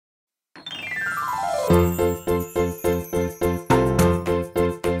Hey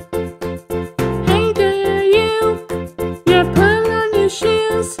there, you! You put on your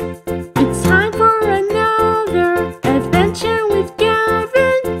shoes. It's time for another adventure with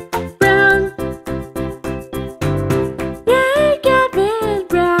Gavin Brown. Yay, Gavin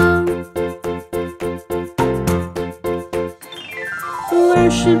Brown! Where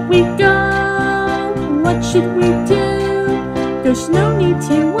should we go? What should we do? There's no need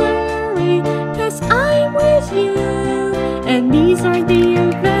to worry, 'cause I'm with you. And these are the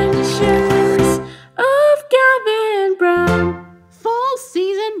adventures of Gavin Brown. Fall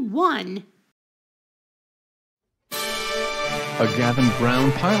Season 1. A Gavin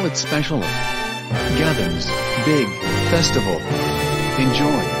Brown pilot special. Gavin's Big Festival.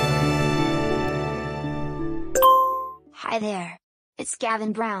 Enjoy. Hi there. It's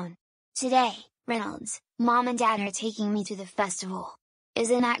Gavin Brown. Today, Reynolds, Mom and Dad are taking me to the festival.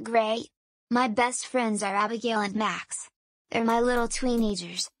 Isn't that great? My best friends are Abigail and Max. They're my little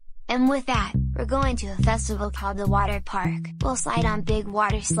teenagers. And with that, we're going to a festival called the Water Park. We'll slide on big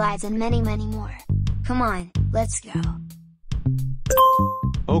water slides and many more. Come on, let's go.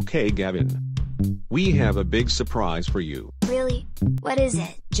 Okay, Gavin. We have a big surprise for you. Really? What is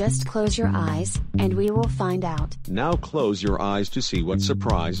it? Just close your eyes, and we will find out. Now close your eyes to see what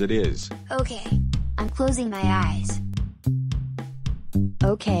surprise it is. Okay, I'm closing my eyes.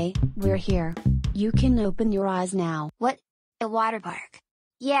 Okay, we're here. You can open your eyes now. What? A water park?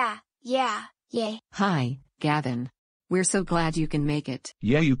 Yeah, yay. Hi, Gavin. We're so glad you can make it.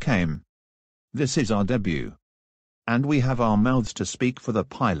 Yeah, you came. This is our debut. And we have our mouths to speak for the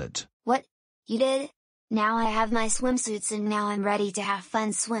pilot. What? You did? Now I have my swimsuits and now I'm ready to have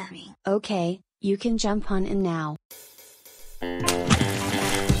fun swimming. Okay, you can jump on in now.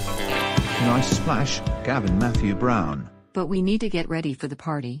 Nice splash, Gavin Matthew Brown. But we need to get ready for the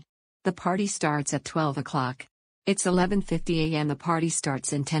party. The party starts at 12 o'clock. It's 11:50 a.m. The party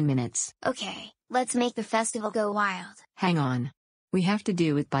starts in 10 minutes. Okay, let's make the festival go wild. Hang on. We have to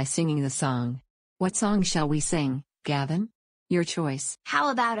do it by singing the song. What song shall we sing, Gavin? Your choice. How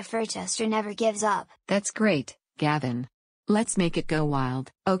about A Furchester Never Gives Up? That's great, Gavin. Let's make it go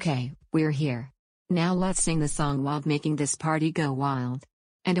wild. Okay, we're here. Now let's sing the song while making this party go wild.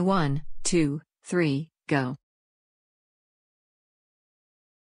 And a 1, 2, 3, go.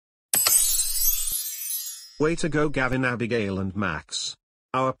 Way to go, Gavin, Abigail and Max.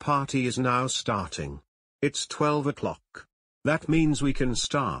 Our party is now starting. It's 12 o'clock. That means we can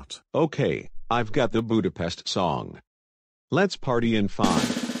start. Okay, I've got the Budapest song. Let's party in 5,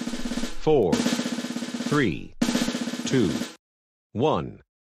 4, 3, 2, 1.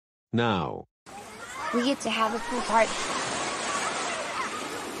 Now. We get to have a pool party.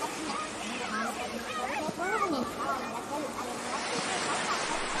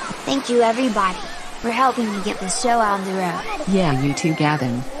 Thank you, everybody. We're helping me get this show on the road. Yeah, you too,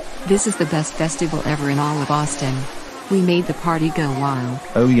 Gavin. This is the best festival ever in all of Austin. We made the party go wild.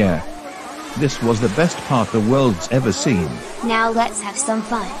 Oh yeah. This was the best part the world's ever seen. Now let's have some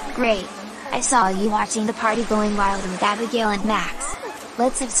fun. Great. I saw you watching the party going wild with Abigail and Max.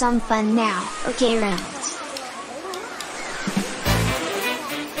 Let's have some fun now, okay, Reynolds?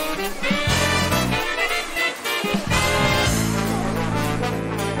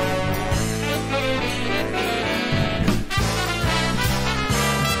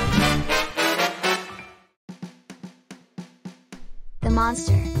 The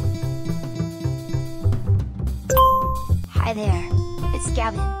monster. Hi there, it's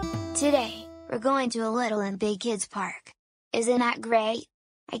Gavin. Today, we're going to a little and big kids park. Isn't that great?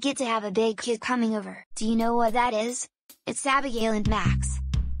 I get to have a big kid coming over. Do you know what that is? It's Abigail and Max.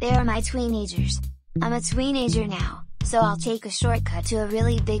 They are my teenagers. I'm a teenager now, so I'll take a shortcut to a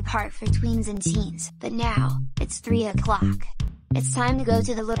really big park for tweens and teens. But now, it's 3 o'clock. It's time to go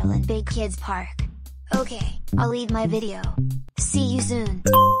to the little and big kids park. Okay, I'll leave my video. See you soon.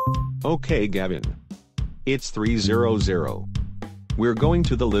 Okay, Gavin. It's 3:00. We're going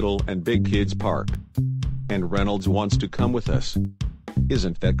to the Little and Big Kids Park. And Reynolds wants to come with us.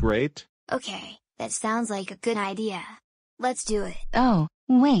 Isn't that great? Okay, that sounds like a good idea. Let's do it. Oh,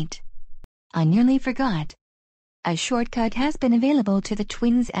 wait. I nearly forgot. A shortcut has been available to the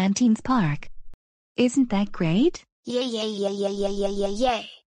Twins and Teens Park. Isn't that great? Yay.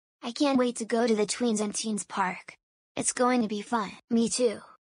 I can't wait to go to the Tweens and Teens Park. It's going to be fun. Me too.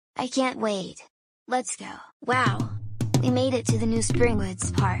 I can't wait. Let's go. Wow. We made it to the new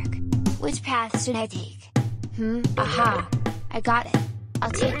Springwoods Park. Which path should I take? Aha. I got it. I'll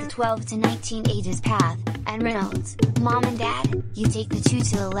take the 12 to 19 ages path, and Reynolds, Mom and Dad, you take the 2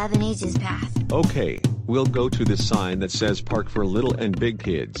 to 11 ages path. Okay, we'll go to the sign that says Park for Little and Big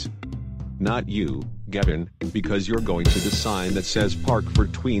Kids. Not you, Gavin, because you're going to the sign that says park for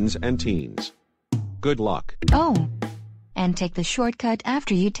tweens and teens. Good luck. Oh. And take the shortcut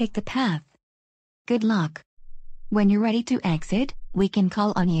after you take the path. Good luck. When you're ready to exit, we can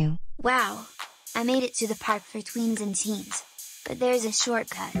call on you. Wow! I made it to the park for tweens and teens. But there's a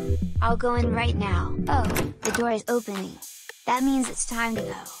shortcut. I'll go in right now. Oh, the door is opening. That means it's time to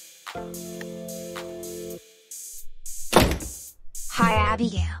go. Hi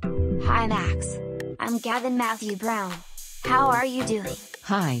Abigail. Hi Max. I'm Gavin Matthew Brown. How are you doing?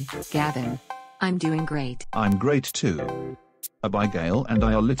 Hi, Gavin. I'm doing great. I'm great too. Abigail and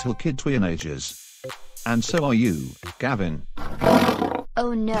I are little kid teenagers. And so are you, Gavin.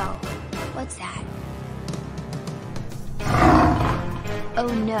 Oh no. What's that?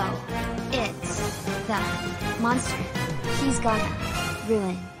 Oh no. It's the monster. He's gonna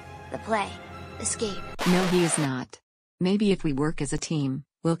ruin the play. Escape. No, he is not. Maybe if we work as a team,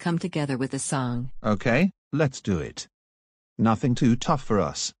 we'll come together with a song. Okay, let's do it. Nothing too tough for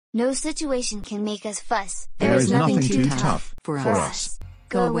us. No situation can make us fuss. There is nothing too tough for us.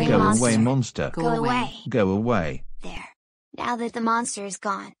 Go away, Go monster. away, monster. Go away. Go away. There. Now that the monster is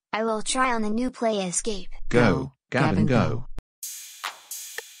gone, I will try on the new play Escape. Go, Gavin, go.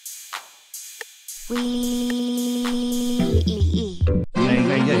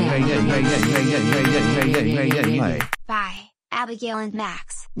 Bye, Abigail and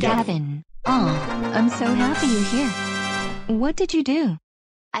Max. Gavin. Aw, I'm so happy you're here. What did you do?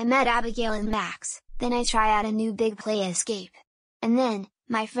 I met Abigail and Max, then I try out a new big play Escape. And then,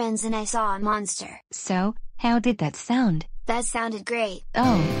 my friends and I saw a monster. So, how did that sound? That sounded great.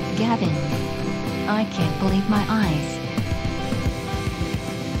 Oh, Gavin. I can't believe my eyes.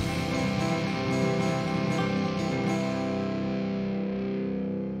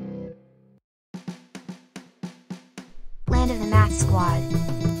 Land of the Math Squad.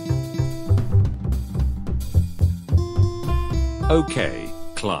 Okay,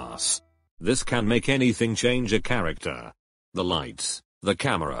 class. This can make anything change a character. The lights, the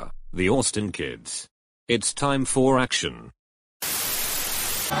camera, the Austin kids. It's time for action.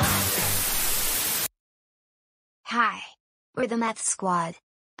 Hi. We're the Math Squad.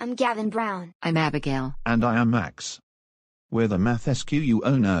 I'm Gavin Brown. I'm Abigail. And I am Max. We're the Math SQ.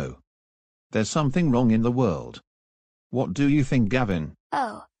 Oh no. There's something wrong in the world. What do you think, Gavin?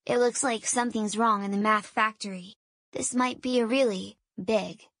 Oh, it looks like something's wrong in the math factory. This might be a really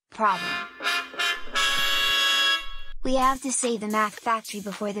big problem. We have to save the math factory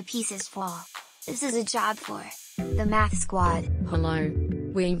before the pieces fall. This is a job for the Math Squad. Hello.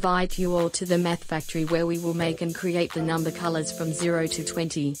 We invite you all to the math factory where we will make and create the number colors from 0 to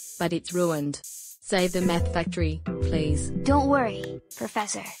 20, but it's ruined. Save the math factory, please. Don't worry,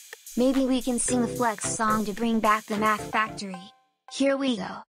 Professor. Maybe we can sing the Flex song to bring back the math factory. Here we go.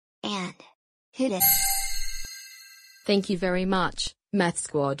 And hit it. Thank you very much, Math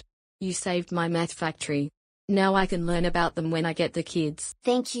Squad. You saved my math factory. Now I can learn about them when I get the kids.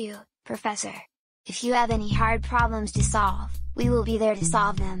 Thank you, Professor. If you have any hard problems to solve, we will be there to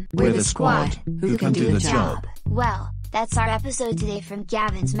solve them. We're the squad who can do the job. Well, that's our episode today from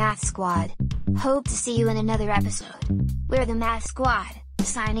Gavin's Math Squad. Hope to see you in another episode. We're the Math Squad,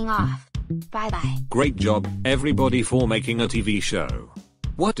 signing off. Bye bye. Great job, everybody, for making a TV show.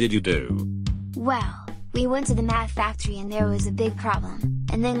 What did you do? Well, we went to the math factory and there was a big problem.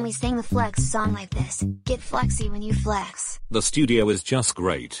 And then we sang the Flex song like this. Get flexy when you flex. The studio is just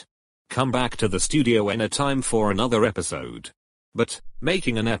great. Come back to the studio anytime for another episode. But,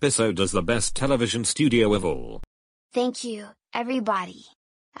 making an episode is the best television studio of all. Thank you, everybody.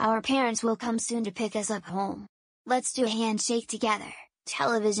 Our parents will come soon to pick us up home. Let's do a handshake together.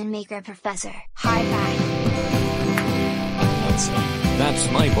 Television maker Professor. High five. Handshake.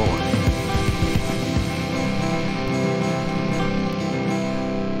 That's my boy.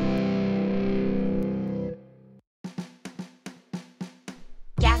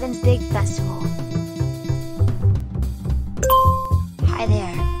 Gavin's Big Festival. Hi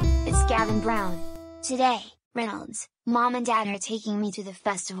there, it's Gavin Brown. Today, Reynolds, Mom and Dad are taking me to the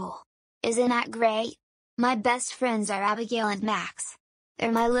festival. Isn't that great? My best friends are Abigail and Max.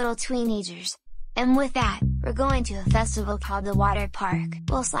 They're my little teenagers. And with that, we're going to a festival called the Water Park.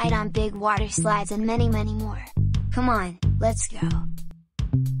 We'll slide on big water slides and many more. Come on, let's go.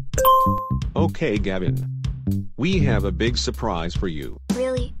 Okay, Gavin. We have a big surprise for you.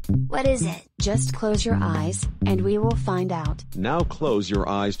 Really? What is it? Just close your eyes, and we will find out. Now close your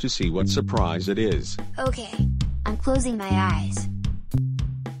eyes to see what surprise it is. Okay, I'm closing my eyes.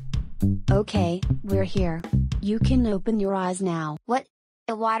 Okay, we're here. You can open your eyes now. What?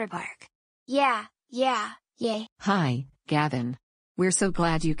 A water park? Yeah, yay. Hi, Gavin. We're so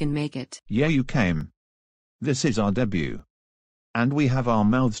glad you can make it. Yeah, you came. This is our debut. And we have our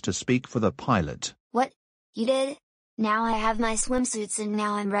mouths to speak for the pilot. What? You did? Now I have my swimsuits and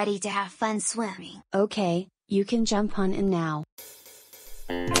now I'm ready to have fun swimming. Okay, you can jump on in now.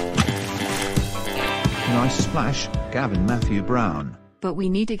 Nice splash, Gavin Matthew Brown. But we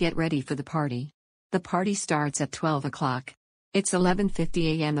need to get ready for the party. The party starts at 12 o'clock. It's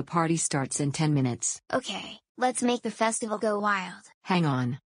 11:50 a.m. The party starts in 10 minutes. Okay, let's make the festival go wild. Hang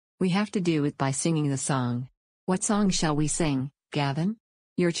on. We have to do it by singing the song. What song shall we sing, Gavin?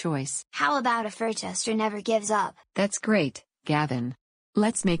 Your choice. How about A Furchester Never Gives Up? That's great, Gavin.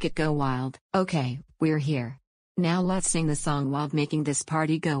 Let's make it go wild. Okay, we're here. Now let's sing the song while making this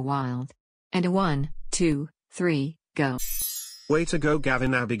party go wild. And a 1, 2, 3, go. Way to go,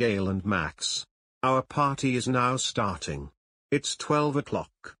 Gavin, Abigail and Max. Our party is now starting. It's 12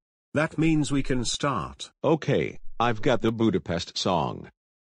 o'clock. That means we can start. Okay, I've got the Budapest song.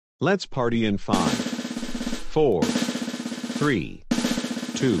 Let's party in 5, 4, 3,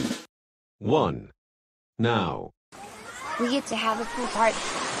 2, 1. Now. We get to have a pool party.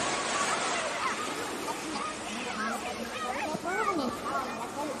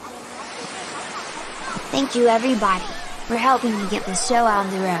 Thank you, everybody, for helping me get this show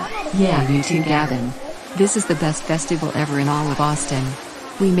on the road. Yeah, you too, Gavin. This is the best festival ever in all of Austin.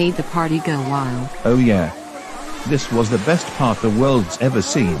 We made the party go wild. Oh yeah. This was the best part the world's ever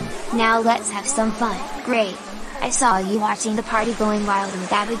seen. Now let's have some fun. Great. I saw you watching the party going wild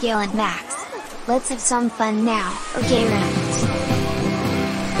with Abigail and Max. Let's have some fun now, okay, Reynolds?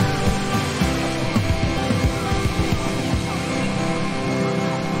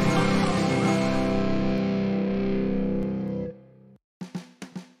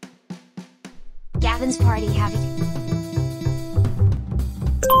 Gavin's party Havoc.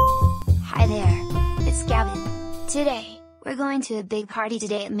 Hi there, it's Gavin. Today, we're going to a big party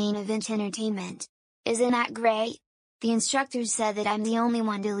today at Main Event Entertainment. Isn't that great? The instructors said that I'm the only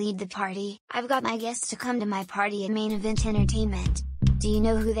one to lead the party. I've got my guests to come to my party at Main Event Entertainment. Do you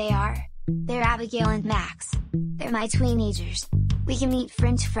know who they are? They're Abigail and Max. They're my teenagers. We can eat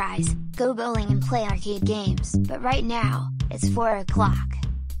french fries, go bowling and play arcade games. But right now, it's 4 o'clock.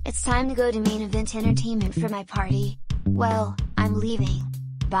 It's time to go to Main Event Entertainment for my party. Well, I'm leaving.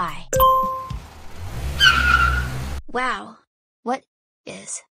 Bye. Wow. What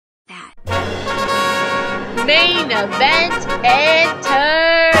is that? Main Event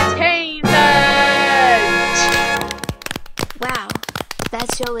Entertainment! Wow.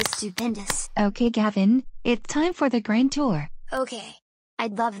 That show is stupendous. Okay, Gavin, it's time for the grand tour. Okay.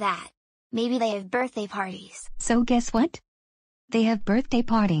 I'd love that. Maybe they have birthday parties. So guess what? They have birthday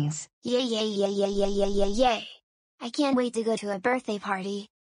parties. Yay, yay, yay, yay, yay, yay, yay, yay. I can't wait to go to a birthday party.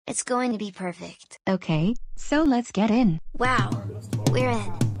 It's going to be perfect. Okay, so let's get in. Wow. We're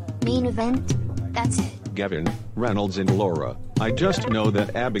in. Main event? That's it. Gavin, Reynolds and Laura, I just know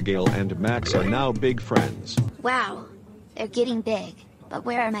that Abigail and Max are now big friends. Wow. They're getting big. But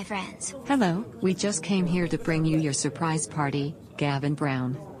where are my friends? Hello, we just came here to bring you your surprise party, Gavin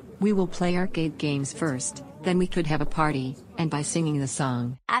Brown. We will play arcade games first, then we could have a party, and by singing the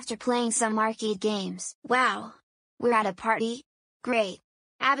song. After playing some arcade games. Wow. We're at a party? Great.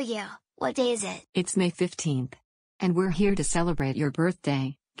 Abigail, what day is it? It's May 15th. And we're here to celebrate your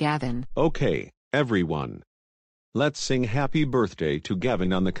birthday, Gavin. Okay, everyone. Let's sing happy birthday to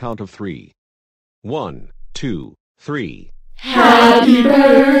Gavin on the count of 3. 1, 2, 3. Happy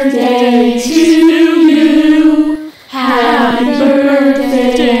birthday to you. Happy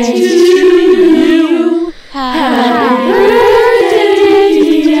birthday to you. Happy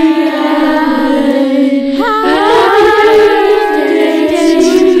birthday, dear Gavin. Happy birthday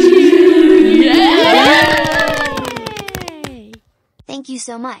to you. Yay! Thank you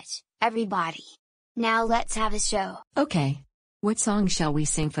so much, everybody. Now let's have a show. Okay. What song shall we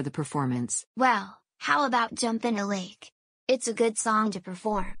sing for the performance? Well, how about Jump in a Lake? It's a good song to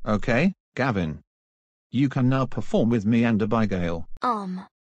perform. Okay, Gavin. You can now perform with me and Abigail.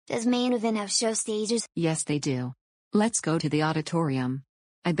 Does Main Event have show stages? Yes, they do. Let's go to the auditorium.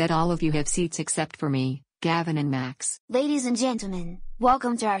 I bet all of you have seats except for me, Gavin and Max. Ladies and gentlemen,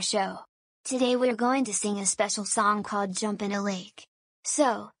 welcome to our show. Today we're going to sing a special song called Jump in a Lake.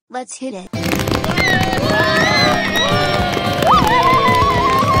 So, let's hit it.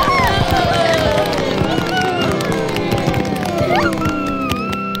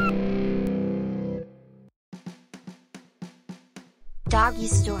 Doggie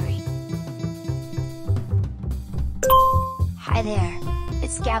Story. Hi there,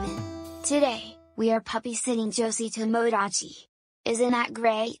 it's Gavin. Today, we are puppy sitting Josie Tomodachi. Isn't that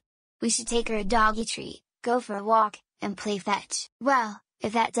great? We should take her a doggy treat, go for a walk, and play fetch. Well,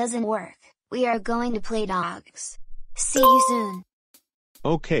 if that doesn't work, We are going to play dogs. See you soon.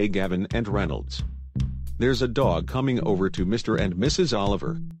 Okay, Gavin and Reynolds. There's a dog coming over to Mr. and Mrs.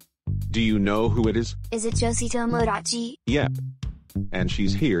 Oliver. Do you know who it is? Is it Josie Tomodachi? Yep. And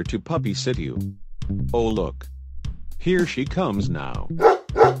she's here to puppy sit you. Oh look. Here she comes now.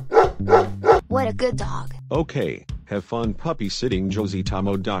 What a good dog. Okay, have fun puppy sitting Josie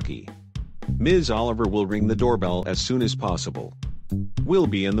Tomodachi. Ms. Oliver will ring the doorbell as soon as possible. We'll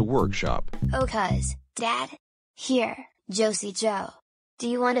be in the workshop. Oh cuz, Dad? Here, Josie Joe. Do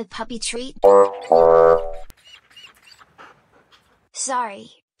you want a puppy treat? Sorry,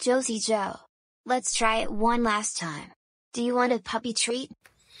 Josie Joe. Let's try it one last time. Do you want a puppy treat?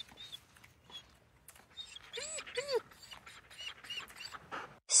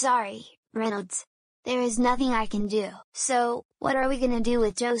 Sorry, Reynolds. There is nothing I can do. So, what are we gonna do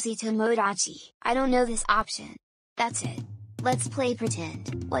with Josie Tomodachi? I don't know this option. That's it. Let's play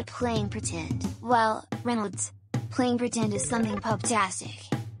pretend. What playing pretend? Well, Reynolds, playing pretend is something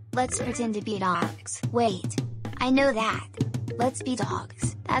puptastic. Let's pretend to be dogs. Wait, I know that. Let's be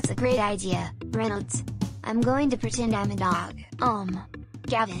dogs. That's a great idea, Reynolds. I'm going to pretend I'm a dog.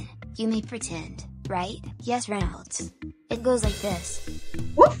 Gavin, you may pretend, right? Yes, Reynolds. It goes like this.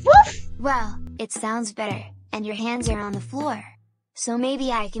 Woof woof! Well, it sounds better, and your hands are on the floor. So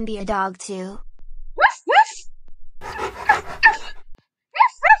maybe I can be a dog too. Woof woof!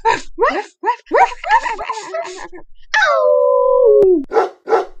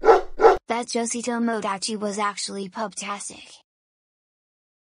 That Josie Tomodachi was actually puptastic.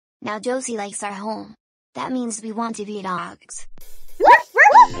 Now Josie likes our home. That means we want to be dogs.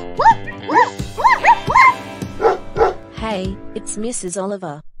 Hey, it's Mrs.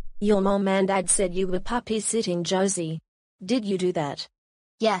 Oliver. Your mom and dad said you were puppy sitting Josie. Did you do that?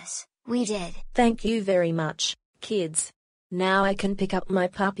 Yes, we did. Thank you very much, kids. Now I can pick up my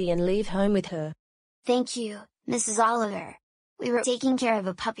puppy and leave home with her. Thank you, Mrs. Oliver. We were taking care of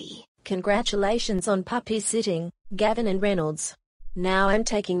a puppy. Congratulations on puppy sitting, Gavin and Reynolds. Now I'm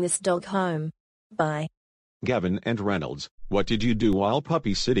taking this dog home. Bye. Gavin and Reynolds, what did you do while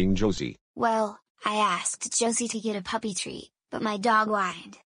puppy sitting Josie? Well, I asked Josie to get a puppy treat, but my dog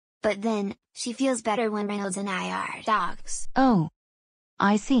whined. But then, she feels better when Reynolds and I are dogs. Oh.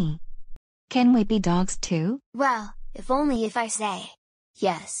 I see. Can we be dogs too? Well, if only if I say.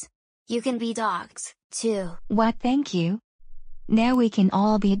 Yes. You can be dogs, too. What, thank you. Now we can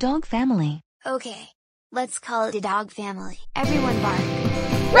all be a dog family. Okay. Let's call it a dog family. Everyone bark.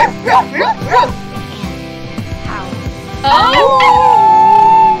 And howl.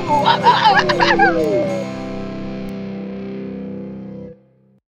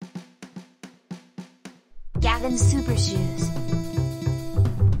 Gavin's Super Shoes.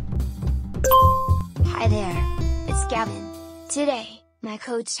 Hi there, it's Gavin. Today, my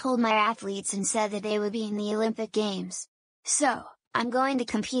coach told my athletes and said that they would be in the Olympic Games. So, I'm going to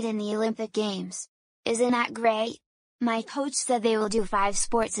compete in the Olympic Games. Isn't that great? My coach said they will do 5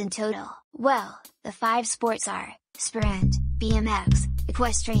 sports in total. Well, the 5 sports are sprint, BMX,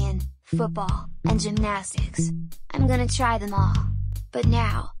 equestrian, football, and gymnastics. I'm gonna try them all. But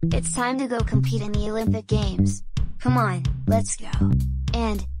now, it's time to go compete in the Olympic Games. Come on, let's go.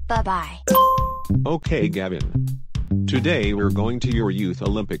 And, bye-bye. Okay, Gavin. Today we're going to your Youth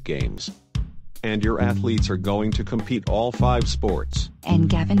Olympic Games. And your athletes are going to compete all 5 sports. And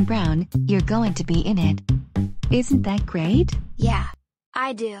Gavin Brown, you're going to be in it. Isn't that great? Yeah,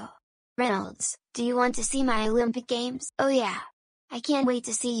 I do. Reynolds, do you want to see my Olympic Games? Oh yeah. I can't wait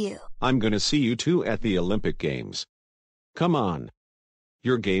to see you. I'm gonna see you too at the Olympic Games. Come on.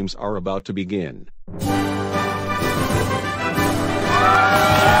 Your games are about to begin.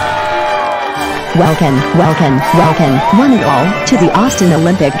 Welcome, one and all, to the Austin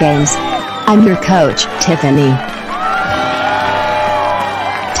Olympic Games. I'm your coach, Tiffany.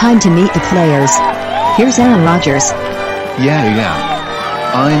 Time to meet the players. Here's Aaron Rodgers. Yeah.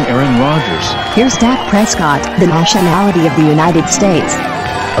 I'm Aaron Rodgers. Here's Dak Prescott, the nationality of the United States.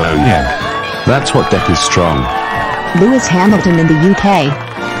 Oh yeah. That's what Dak is strong. Lewis Hamilton in the UK.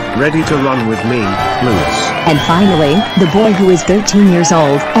 Ready to run with me, Lewis. And finally, the boy who is 13 years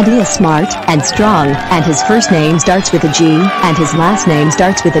old, and he is smart, and strong, and his first name starts with a G, and his last name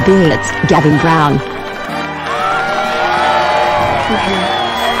starts with a B. It's Gavin Brown.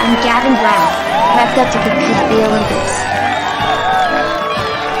 I'm Gavin Brown, prepped up to compete at the Olympics.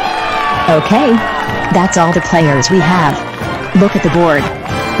 Okay. That's all the players we have. Look at the board.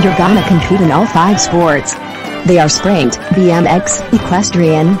 You're gonna compete in all 5 sports. They are sprint, BMX,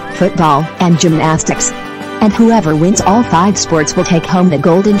 equestrian, football, and gymnastics. And whoever wins all 5 sports will take home the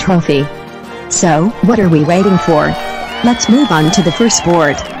golden trophy. So, what are we waiting for? Let's move on to the first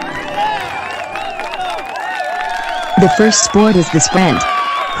sport. The first sport is the sprint.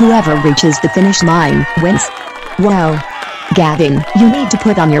 Whoever reaches the finish line wins. Whoa. Gavin, you need to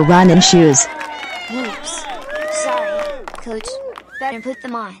put on your running shoes. Whoops. Sorry, Coach. Better put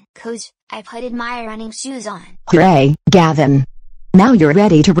them on. Coach, I putted my running shoes on. Hooray, Gavin. Now you're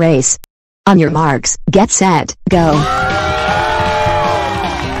ready to race. On your marks, get set, go.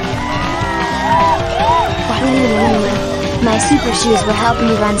 My super shoes will help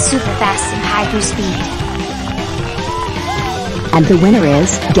me run super fast and hyper speed. And the winner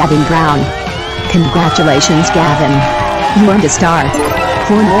is Gavin Brown. Congratulations, Gavin. You earned a star.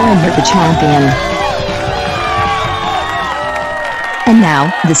 4 more and you're the champion. And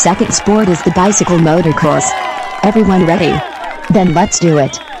now, the second sport is the bicycle motocross. Everyone ready? Then let's do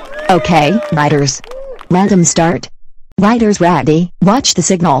it. Okay, riders. Random start. Riders ready, watch the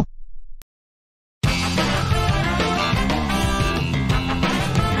signal.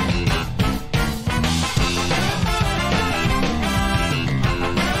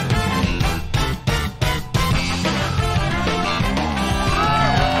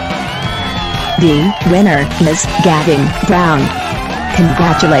 The winner is Gavin Brown.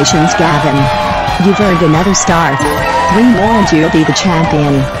 Congratulations, Gavin. You've earned another star. 3 more and you'll be the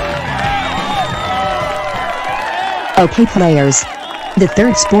champion. Okay, players. The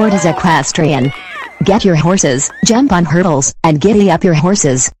third sport is equestrian. Get your horses, jump on hurdles, and giddy up your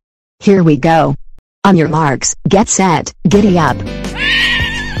horses. Here we go. On your marks, get set, giddy up.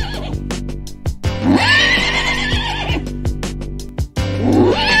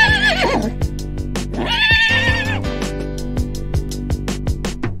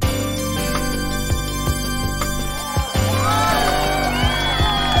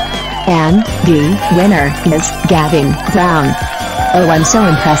 And the winner is Gavin Brown. Oh, I'm so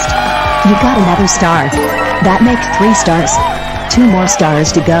impressed. You got another star. That makes 3 stars. 2 more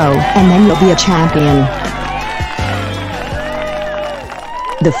stars to go, and then you'll be a champion.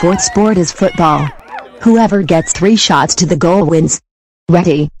 The fourth sport is football. Whoever gets 3 shots to the goal wins.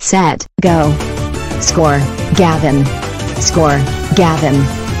 Ready, set, go. Score, Gavin. Score, Gavin.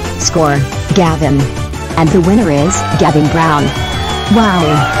 Score, Gavin. And the winner is Gavin Brown.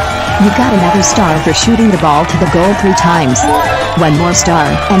 Wow. You got another star for shooting the ball to the goal 3 times. 1 more star,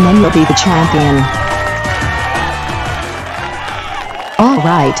 and then you'll be the champion.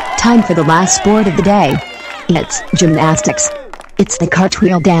 Alright, time for the last sport of the day. It's gymnastics. It's the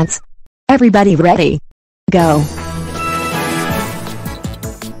cartwheel dance. Everybody ready? Go.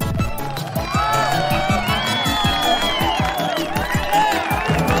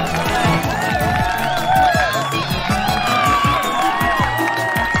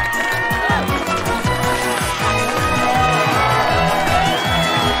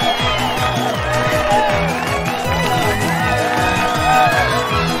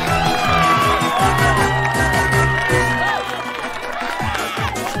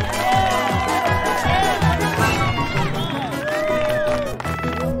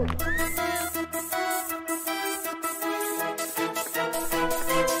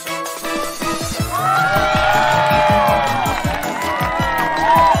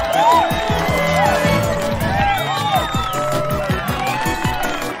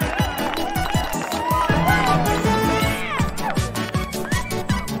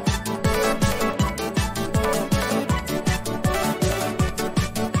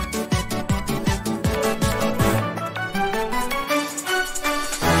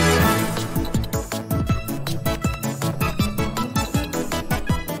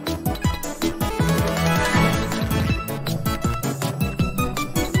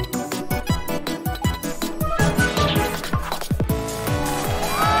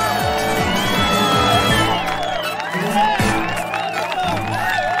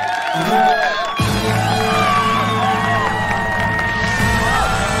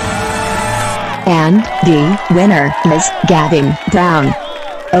 And the winner is Gavin Brown.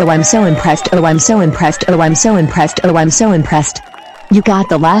 Oh, I'm so impressed. Oh, I'm so impressed. Oh, I'm so impressed. Oh, I'm so impressed. You got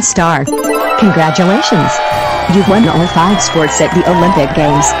the last star. Congratulations. You've won all 5 sports at the Olympic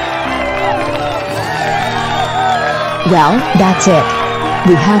Games. Well, that's it.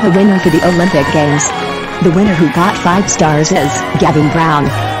 We have a winner for the Olympic Games. The winner who got 5 stars is Gavin Brown.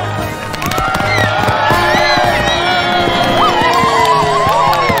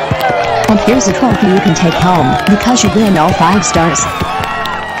 And here's a trophy you can take home, because you win all 5 stars.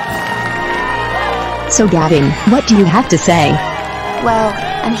 So Gavin, what do you have to say? Well,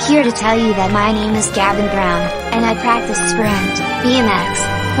 I'm here to tell you that my name is Gavin Brown, and I practice sprint,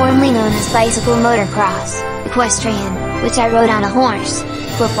 BMX, formerly known as bicycle motocross, equestrian, which I rode on a horse,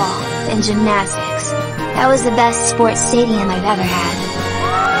 football, and gymnastics. That was the best sports stadium I've ever had.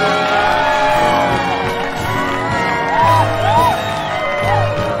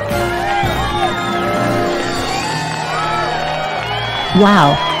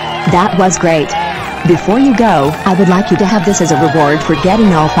 Wow. That was great. Before you go, I would like you to have this as a reward for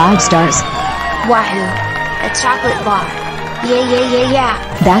getting all 5 stars. Wahoo! A chocolate bar. Yeah.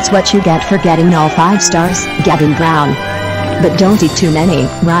 That's what you get for getting all 5 stars, Gavin Brown. But don't eat too many,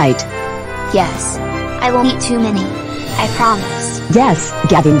 right? Yes. I won't eat too many. I promise. Yes,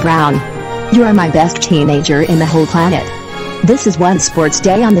 Gavin Brown. You are my best teenager in the whole planet. This is one sports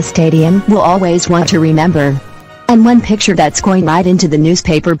day on the stadium we'll always want to remember. And one picture that's going right into the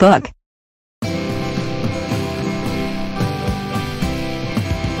newspaper book.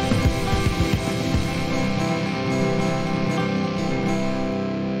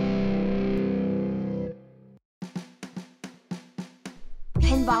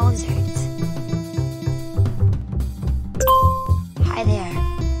 Pinball Wizards. Hi there,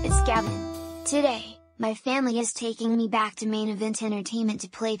 it's Gavin. Today, my family is taking me back to Main Event Entertainment to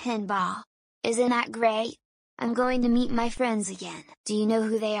play pinball. Isn't that great? I'm going to meet my friends again. Do you know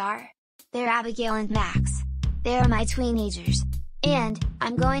who they are? They're Abigail and Max. They are my teenagers. And,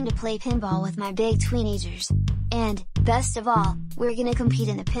 I'm going to play pinball with my big teenagers. And, best of all, we're gonna compete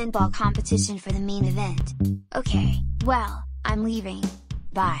in a pinball competition for the main event. Okay, well, I'm leaving.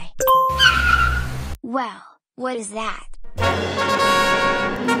 Bye. Well, what is that?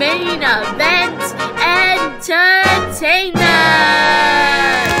 Main Event Entertainment!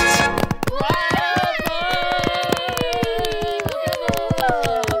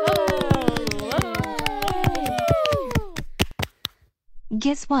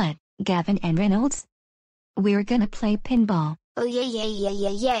 Guess what, Gavin and Reynolds? We're gonna play pinball. Oh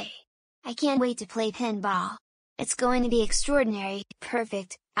yay. I can't wait to play pinball. It's going to be extraordinary,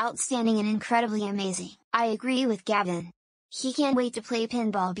 perfect, outstanding and incredibly amazing. I agree with Gavin. He can't wait to play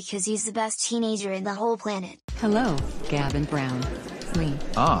pinball because he's the best teenager in the whole planet. Hello, Gavin Brown. Lee.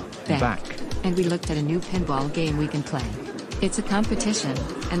 Back. And we looked at a new pinball game we can play. It's a competition,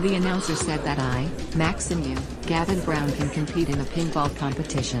 and the announcer said that I, Max and you, Gavin Brown can compete in a pinball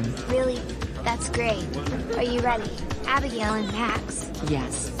competition. Really? That's great. Are you ready, Abigail and Max?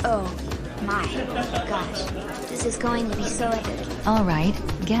 Yes. Oh, my gosh. This is going to be so epic. Alright,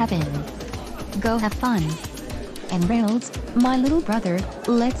 Gavin. Go have fun. And Reynolds, my little brother,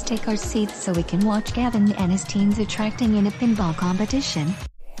 let's take our seats so we can watch Gavin and his teens attracting in a pinball competition.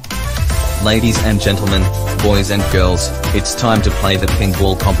 Ladies and gentlemen, boys and girls, it's time to play the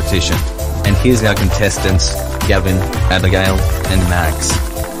pinball competition. And here's our contestants, Gavin, Abigail, and Max.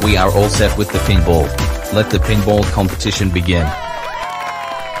 We are all set with the pinball. Let the pinball competition begin.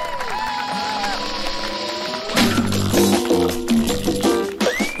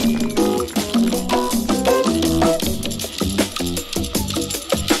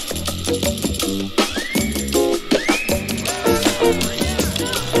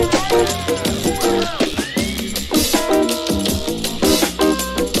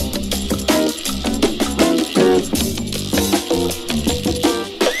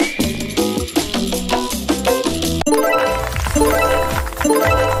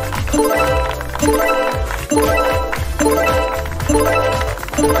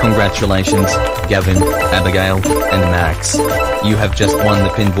 Congratulations, Gavin, Abigail, and Max. You have just won the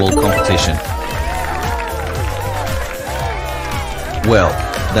pinball competition. Well,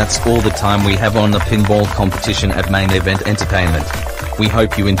 that's all the time we have on the pinball competition at Main Event Entertainment. We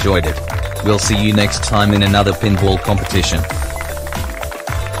hope you enjoyed it. We'll see you next time in another pinball competition.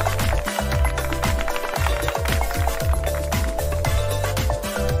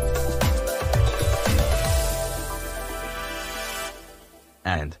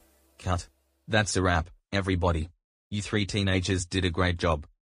 And cut. That's a wrap, everybody. You 3 teenagers did a great job.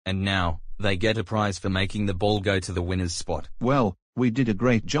 And now, they get a prize for making the ball go to the winner's spot. Well, we did a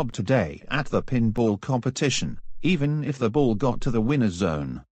great job today at the pinball competition, even if the ball got to the winner's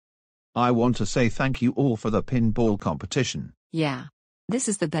zone. I want to say thank you all for the pinball competition. Yeah. This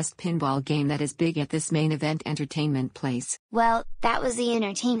is the best pinball game that is big at this Main Event Entertainment place. Well, that was the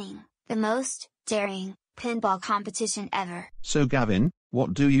entertaining, the most daring pinball competition ever. So Gavin,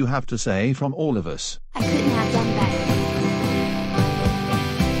 what do you have to say from all of us? I couldn't have done better.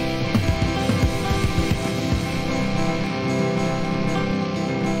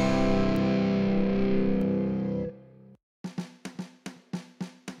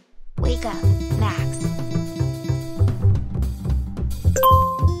 Wake up, Max.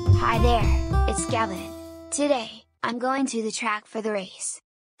 Hi there, it's Gavin. Today, I'm going to the track for the race.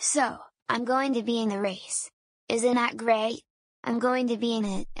 So, I'm going to be in the race. Isn't that great? I'm going to be in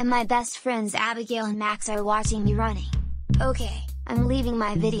it, and my best friends Abigail and Max are watching me running. Okay, I'm leaving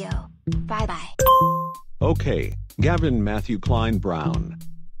my video. Bye bye. Okay, Gavin Matthew Klein Brown.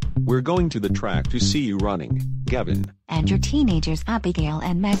 We're going to the track to see you running, Gavin. and your teenagers Abigail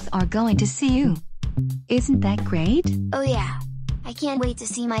and Max are going to see you. Isn't that great? Oh yeah. I can't wait to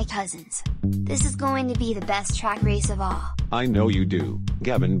see my cousins. This is going to be the best track race of all. I know you do,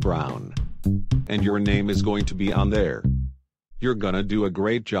 Gavin Brown. And your name is going to be on there. You're gonna do a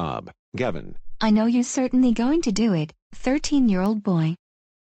great job, Gavin. I know you're certainly going to do it, 13-year-old boy.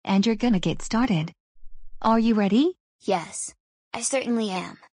 And you're gonna get started. Are you ready? Yes. I certainly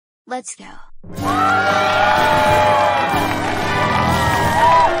am. Let's go.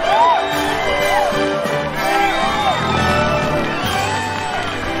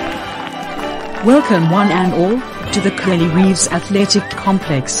 Welcome one and all, to the Kelly Reeves Athletic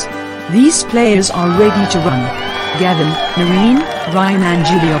Complex. These players are ready to run. Gavin, Noreen, Ryan and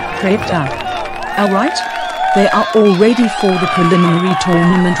Julia prepped up. Alright? They are all ready for the preliminary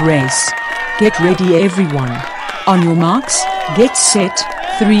tournament race. Get ready everyone. On your marks, get set,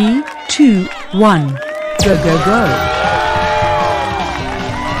 3, 2, 1. Go go go.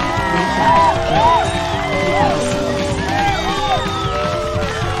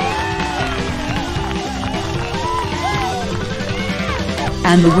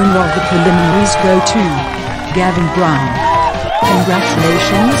 And the winner of the preliminaries go to Gavin Brown.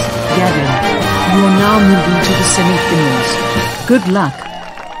 Congratulations, Gavin. You are now moving to the semi-finals. Good luck.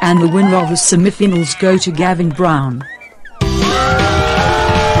 And the winner of the semi-finals go to Gavin Brown.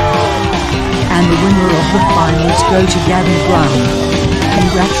 And the winner of the finals go to Gavin Brown.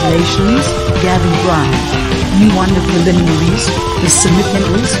 Congratulations, Gavin Brown. You won the preliminaries, the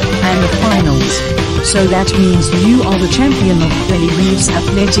semi-finals, and the finals. So that means you are the champion of Kelly Reeves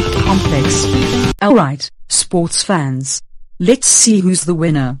Athletic Complex. Alright, sports fans. Let's see who's the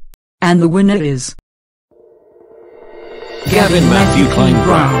winner. And the winner is Gavin Matthew Klein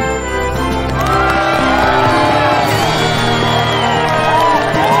Brown.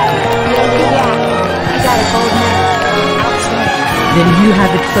 Then you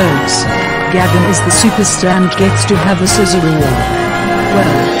have it folks. Gavin is the superstar and gets to have a scissor award.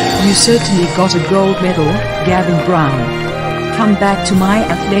 Well, you certainly got a gold medal, Gavin Brown. Come back to my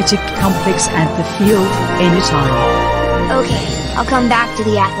athletic complex at the field, anytime. Okay, I'll come back to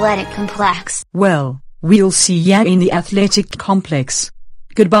the athletic complex. Well, we'll see ya in the athletic complex.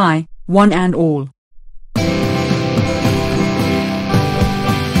 Goodbye, one and all.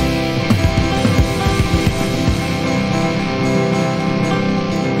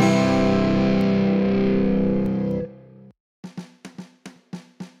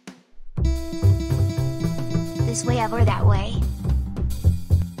 This way or that way?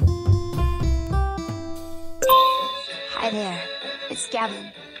 Hi there, it's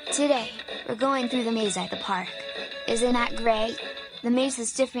Gavin. Today, we're going through the maze at the park. Isn't that great? The maze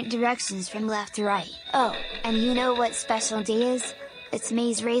has different directions from left to right. Oh, and you know what special day is? It's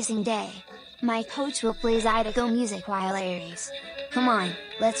Maze Racing Day. My coach will play Zydeco music while I race. Come on,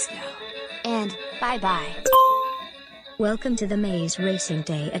 let's go. And, bye-bye. Welcome to the Maze Racing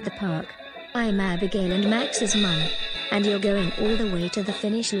Day at the park. I'm Abigail and Max's mum. And you're going all the way to the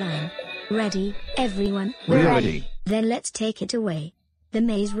finish line. Ready, everyone? We're ready. Then let's take it away. The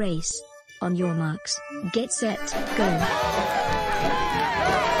maze race. On your marks, get set, go.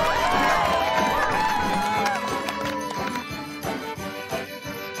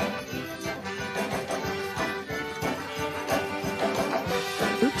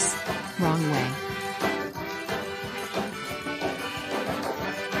 Oops, wrong way.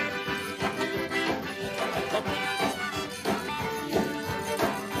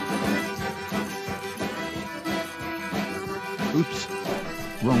 Oops.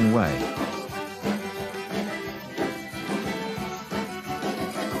 Wrong way.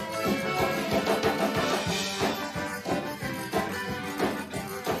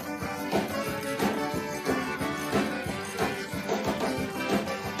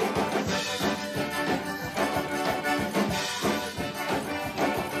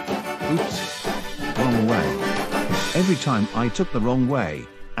 Oops. Wrong way. Every time I took the wrong way,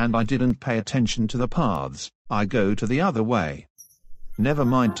 and I didn't pay attention to the paths, I go to the other way. Never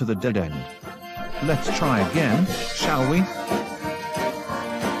mind to the dead end. Let's try again, shall we?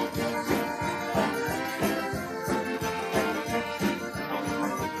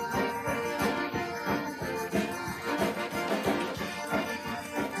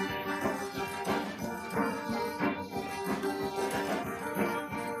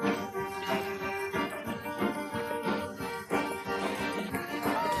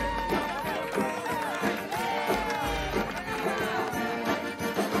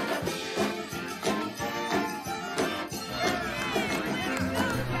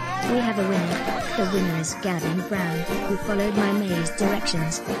 We have a winner. The winner is Gavin Brown, who followed my maze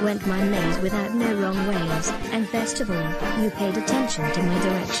directions, went my maze without no wrong ways, and best of all, you paid attention to my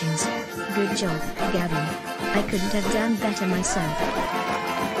directions. Good job, Gavin. I couldn't have done better myself.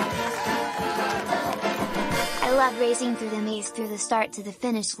 I love racing through the maze through the start to the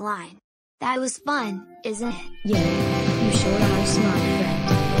finish line. That was fun, isn't it? Yeah, you sure are a smart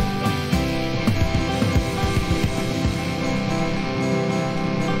friend.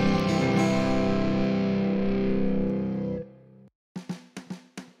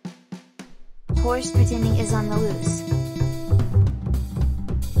 Horse pretending is on the loose.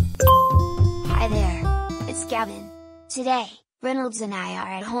 Hi there, it's Gavin. Today, Reynolds and I are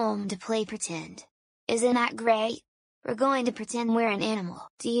at home to play pretend. Isn't that great? We're going to pretend we're an animal.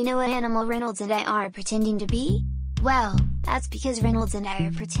 Do you know what animal Reynolds and I are pretending to be? Well, that's because Reynolds and I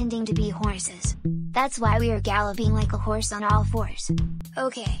are pretending to be horses. That's why we are galloping like a horse on all fours.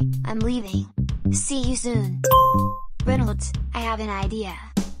 Okay, I'm leaving. See you soon. Reynolds, I have an idea.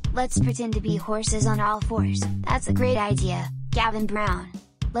 Let's pretend to be horses on all fours. That's a great idea, Gavin Brown.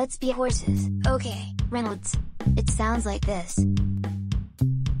 Let's be horses. Okay, Reynolds. It sounds like this.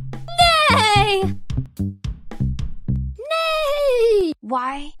 Nay! Nay!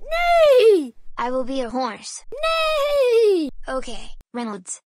 Why? Nay! I will be a horse. Nay! Okay,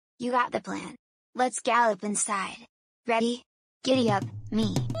 Reynolds. You got the plan. Let's gallop inside. Ready? Giddy up,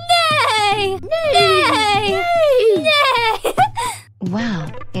 me. Nay! Nay! Nay! Wow,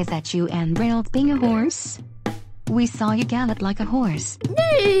 is that you and Reynolds being a horse? We saw you gallop like a horse.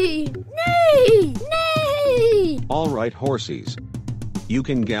 Nay! Nay! Nay! Alright horsies. You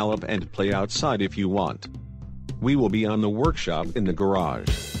can gallop and play outside if you want. We will be on the workshop in the garage.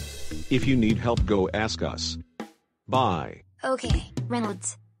 If you need help, go ask us. Bye. Okay,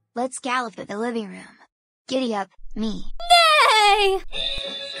 Reynolds. Let's gallop at the living room. Giddy up, me. Nay!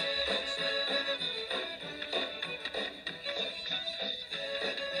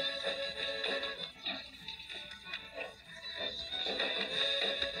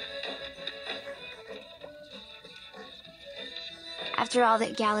 After all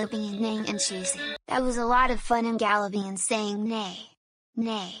that galloping and neighing and chasing, that was a lot of fun and galloping and saying neigh,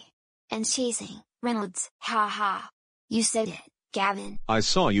 neigh, and chasing, Reynolds, ha ha. You said it, Gavin. I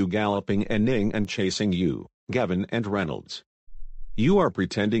saw you galloping and neighing and chasing you, Gavin and Reynolds. You are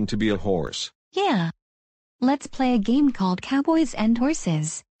pretending to be a horse. Yeah. Let's play a game called Cowboys and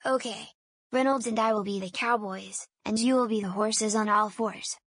Horses. Okay. Reynolds and I will be the cowboys, and you will be the horses on all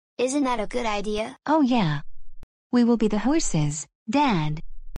fours. Isn't that a good idea? Oh yeah. We will be the horses, Dad.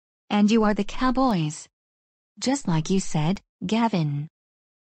 And you are the cowboys. Just like you said, Gavin.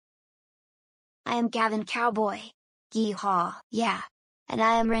 I am Gavin Cowboy. Gee-haw, yeah. And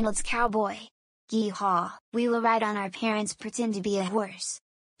I am Reynolds Cowboy. Gee-haw. We will ride on our parents' pretend to be a horse.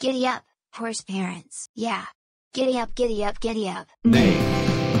 Giddy up, horse parents, yeah. Giddy up, giddy up, giddy up. Neigh.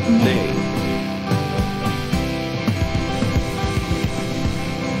 Neigh.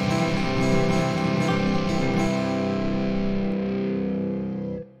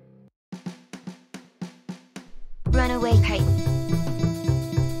 Runaway Kite.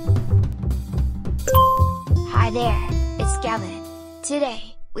 Hi there, it's Gavin.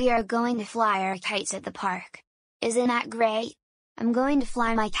 Today, we are going to fly our kites at the park. Isn't that great? I'm going to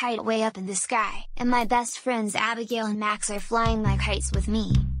fly my kite way up in the sky, and my best friends Abigail and Max are flying my kites with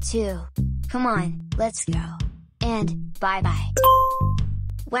me, too. Come on, let's go. And, bye-bye.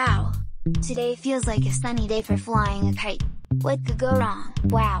 Wow! Today feels like a sunny day for flying a kite. What could go wrong?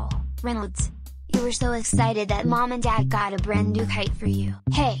 Wow, Reynolds. You were so excited that Mom and Dad got a brand new kite for you.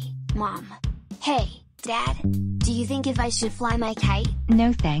 Hey, Mom. Hey, Dad. Do you think if I should fly my kite?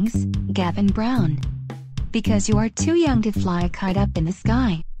 No thanks, Gavin Brown. Because you are too young to fly a kite up in the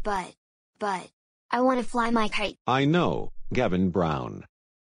sky. But, I want to fly my kite. I know, Gavin Brown.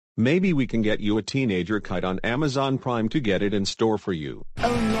 Maybe we can get you a teenager kite on Amazon Prime to get it in store for you. Oh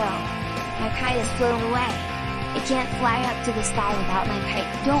no. My kite has flown away. It can't fly up to the sky without my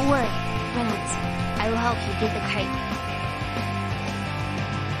kite. Don't worry, Reynolds. I will help you get the kite.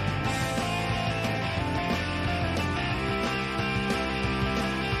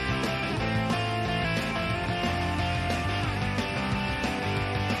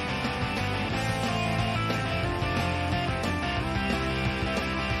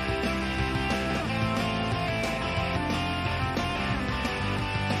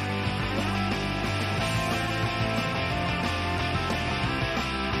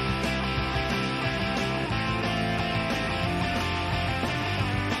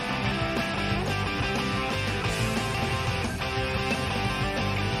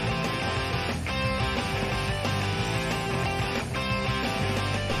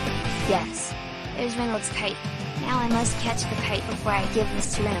 Yes. There's Reynolds' kite. Now I must catch the kite before I give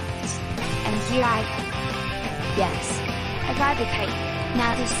this to Reynolds. And here I... Yes. I got the kite.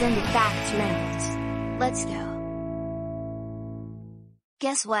 Now to send it back to Reynolds. Let's go.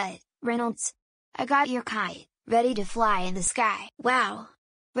 Guess what, Reynolds? I got your kite, ready to fly in the sky. Wow!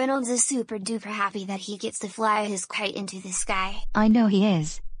 Reynolds is super duper happy that he gets to fly his kite into the sky. I know he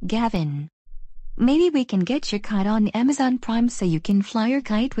is, Gavin. Maybe we can get your kite on Amazon Prime so you can fly your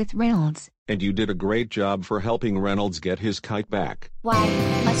kite with Reynolds. And you did a great job for helping Reynolds get his kite back. Why,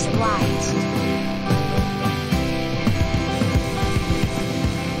 much obliged.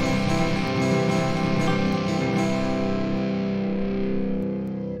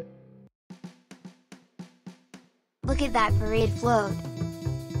 Look at that parade float.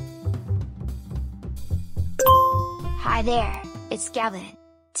 Hi there, it's Gavin.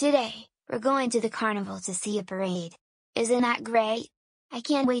 Today, we're going to the carnival to see a parade. Isn't that great? I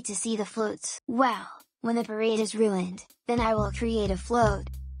can't wait to see the floats. Well, when the parade is ruined, then I will create a float.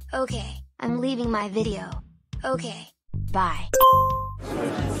 Okay, I'm leaving my video. Okay, bye.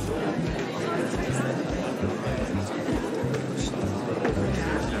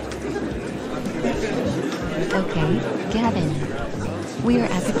 Okay, Gavin. We're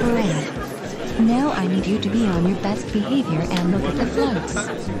at the parade. Now I need you to be on your best behavior and look at the floats.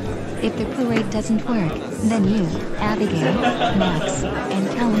 If the parade doesn't work, then you, Abigail, Max, and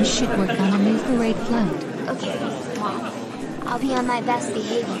Callum should work on a new parade float. Okay, Mom. I'll be on my best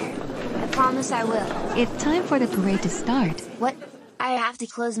behavior. I promise I will. It's time for the parade to start. What? I have to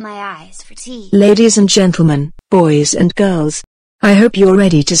close my eyes for tea. Ladies and gentlemen, boys and girls, I hope you're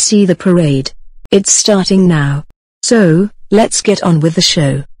ready to see the parade. It's starting now. So, let's get on with the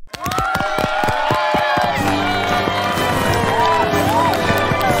show.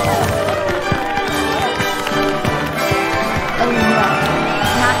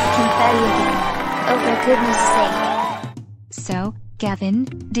 Goodness sake. So, Gavin,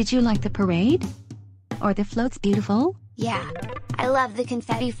 did you like the parade? Are the floats beautiful? Yeah. I love the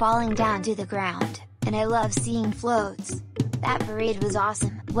confetti falling down to the ground, and I love seeing floats. That parade was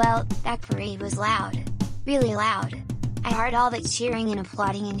awesome. Well, that parade was loud. Really loud. I heard all the cheering and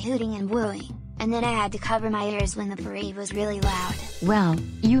applauding and hooting and wooing, and then I had to cover my ears when the parade was really loud. Well,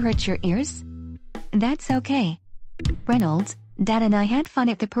 you hurt your ears? That's okay. Reynolds, Dad and I had fun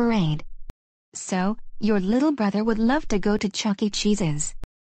at the parade. So, your little brother would love to go to Chuck E. Cheese's.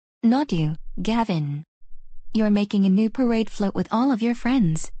 Not you, Gavin. You're making a new parade float with all of your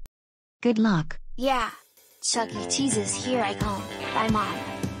friends. Good luck. Yeah. Chuck E. Cheese's, here I come. Bye, Mom.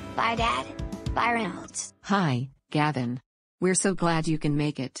 Bye, Dad. Bye, Reynolds. Hi, Gavin. We're so glad you can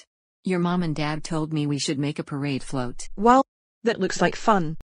make it. Your mom and dad told me we should make a parade float. Wow, that looks like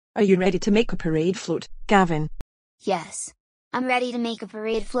fun. Are you ready to make a parade float, Gavin? Yes. I'm ready to make a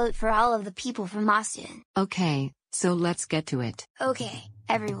parade float for all of the people from Austin. Okay, so let's get to it. Okay,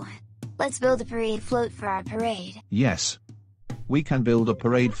 everyone. Let's build a parade float for our parade. Yes. We can build a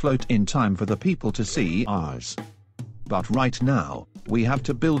parade float in time for the people to see ours. But right now, we have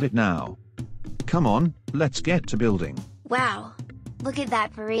to build it now. Come on, let's get to building. Wow. Look at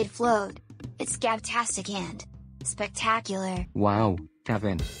that parade float. It's scabtastic and spectacular. Wow,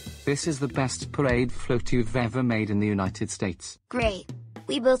 Gavin. This is the best parade float you've ever made in the United States. Great.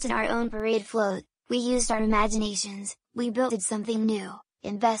 We built our own parade float. We used our imaginations. We built something new.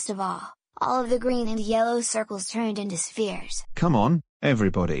 And best of all of the green and yellow circles turned into spheres. Come on,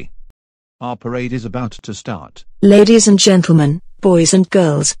 everybody. Our parade is about to start. Ladies and gentlemen, boys and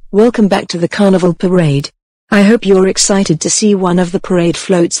girls, welcome back to the Carnival Parade. I hope you're excited to see one of the parade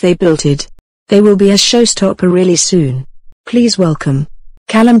floats they built it. They will be a showstopper really soon. Please welcome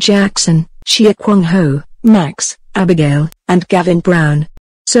Callum Jackson, Shia Kwong Ho, Max, Abigail, and Gavin Brown.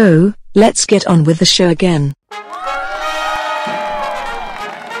 So, let's get on with the show again.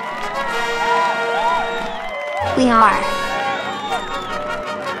 We are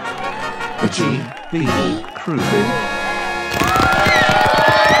the GB Crew.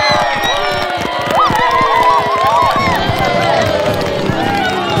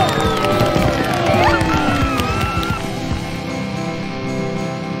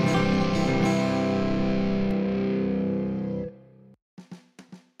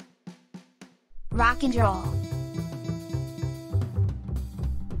 rock and roll.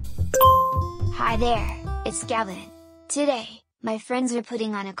 Hi there, it's Gavin. Today, my friends are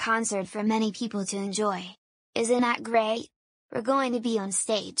putting on a concert for many people to enjoy. Isn't that great? We're going to be on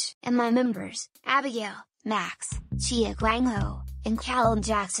stage, and my members, Abigail, Max, Chia Kwang Ho, and Callum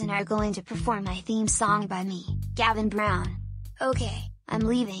Jackson are going to perform my theme song by me, Gavin Brown. Okay, I'm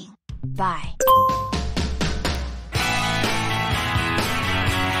leaving. Bye.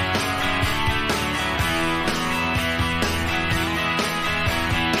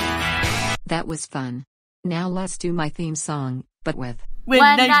 That was fun. Now let's do my theme song, but with When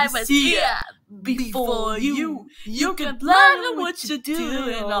I was here before you can plan on what you're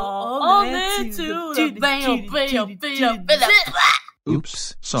doing all into the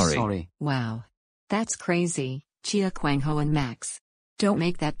Oops, sorry. Wow. That's crazy, Chia Kwang Ho and Max. Don't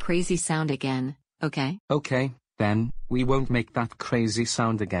make that crazy sound again, okay? Okay, then, we won't make that crazy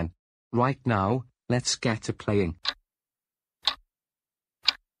sound again. Right now, let's get to playing.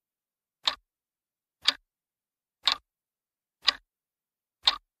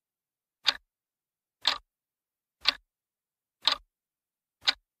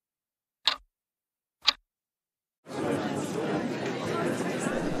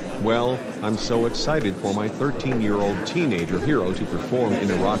 Well, I'm so excited for my 13-year-old teenager hero to perform in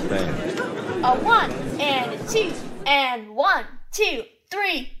a rock band. A 1 and a 2 and 1, 2,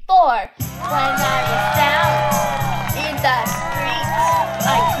 3, 4. When I was down in the streets,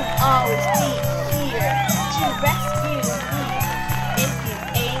 I could always be here to rescue me. If you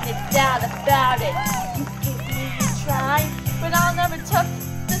ain't a doubt about it, you give me a try, but I'll never took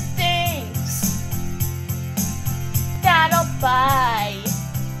the things that I'll buy.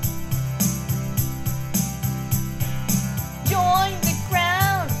 Join the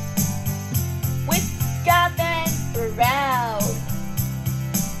crowd with Gavin around.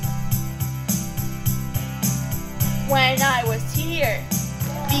 When I was here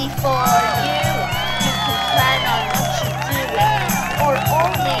before you can plan on what you're doing, or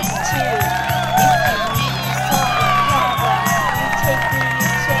only two. If you meet me solve a problem, you take me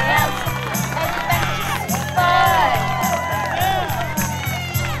a chance, and that's just fun.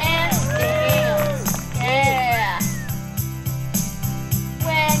 And dance, yeah.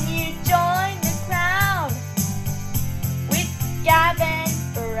 When you join the crowd with Gavin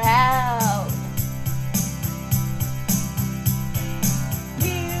around,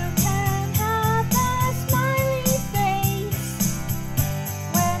 you can have a smiley face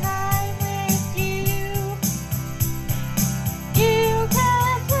when I'm with you. You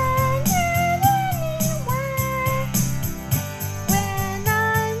can plan it anywhere when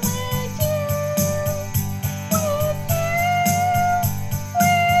I'm with you.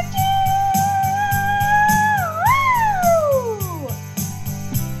 With you.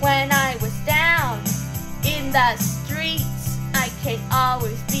 When I was down in the streets, I can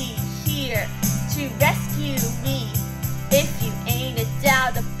always be here to rescue me. If you ain't a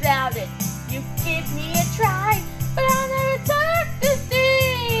doubt about it, you give me a try, but I'll never talk the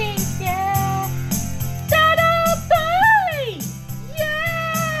things, yeah, that I'll buy,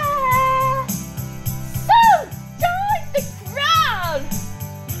 yeah. So join the crowd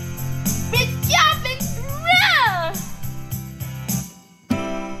with Gavin Brown.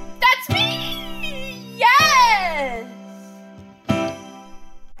 That's me! Yes!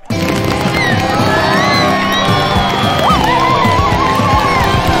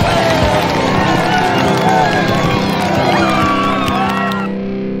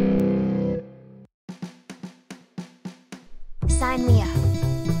 Sign me up.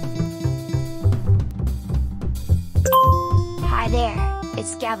 Hi there,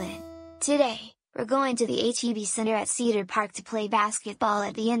 it's Gavin. Today, we're going to the ATB Center at Cedar Park to play basketball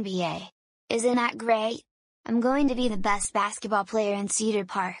at the NBA. Isn't that great? I'm going to be the best basketball player in Cedar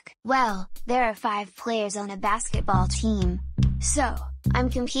Park. Well, there are 5 players on a basketball team. So, I'm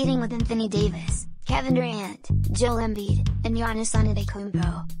competing with Anthony Davis, Kevin Durant, Joel Embiid, and Giannis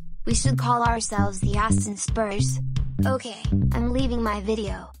Antetokounmpo. We should call ourselves the Austin Spurs. Okay, I'm leaving my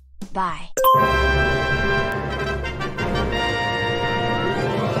video. Bye.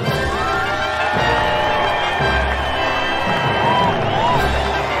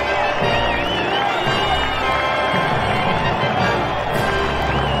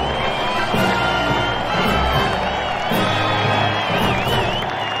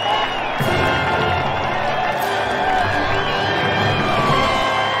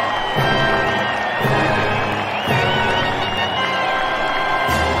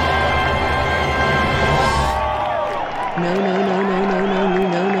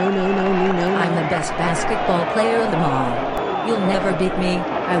 I'm the best basketball player of them all. You'll never beat me,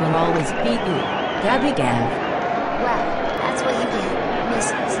 I will always beat you, Gabby Gav. Well, that's what you get,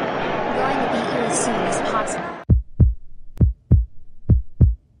 missus. I'm going to beat you as soon as possible.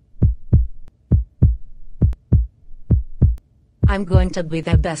 I'm going to be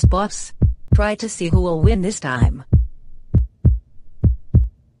the best boss. Try to see who will win this time.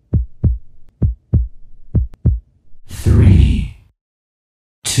 Three,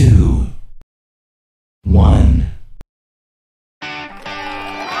 2, 1.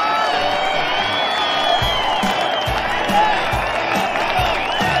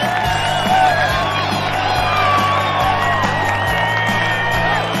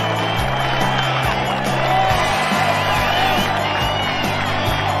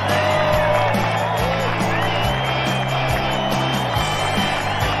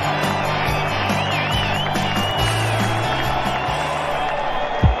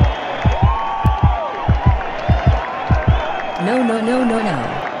 no,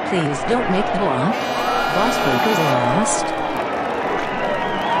 please don't make the walk. Boss Poke is lost.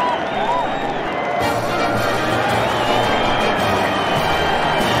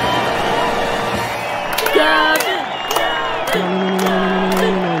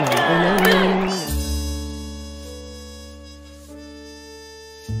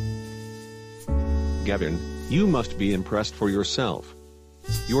 Gavin, you must be impressed for yourself.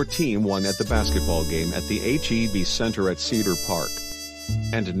 Your team won at the basketball game at the HEB Center at Cedar Park.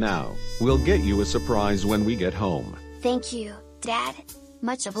 And now, we'll get you a surprise when we get home. Thank you, Dad.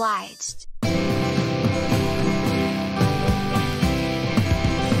 Much obliged.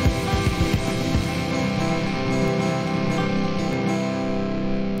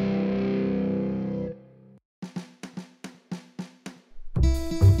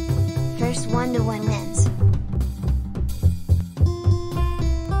 First one to win wins.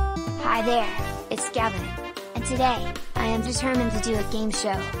 Hi there, it's Gavin. And today, I am determined to do a game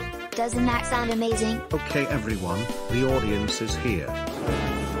show. Doesn't that sound amazing? Okay everyone, the audience is here.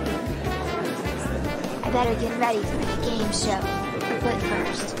 I better get ready for the game show. But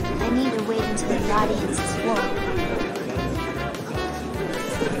first, I need to wait until the audience is full.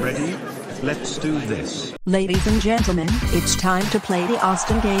 Ready? Let's do this. Ladies and gentlemen, it's time to play the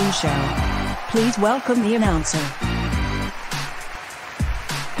Austin Game Show. Please welcome the announcer.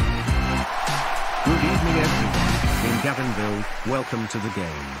 Good evening everyone, in Gavinville, welcome to the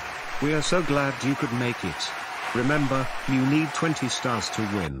game. We are so glad you could make it. Remember, you need 20 stars to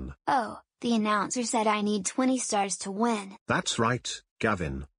win. Oh, the announcer said I need 20 stars to win. That's right,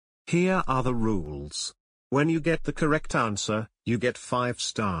 Gavin. Here are the rules. When you get the correct answer, you get 5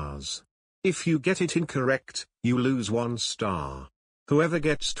 stars. If you get it incorrect, you lose 1 star. Whoever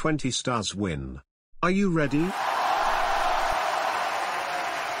gets 20 stars win. Are you ready?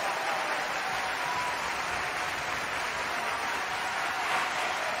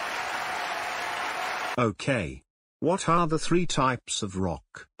 Okay. What are the 3 types of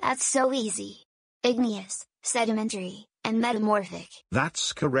rock? That's so easy. Igneous, sedimentary, and metamorphic.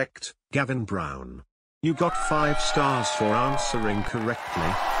 That's correct, Gavin Brown. You got 5 stars for answering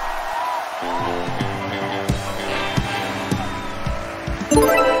correctly.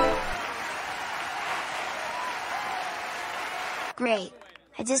 Great.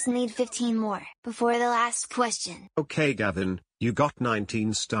 I just need 15 more before the last question. Okay Gavin, you got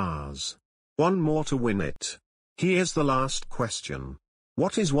 19 stars. 1 more to win it. Here's the last question.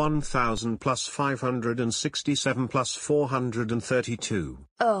 What is 1000 plus 567 plus 432?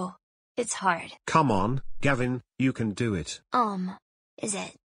 Oh, it's hard. Come on, Gavin, you can do it. Is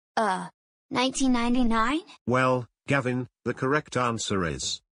it, 1999? Well, Gavin, the correct answer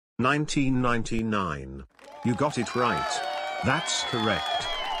is 1999. You got it right. That's correct.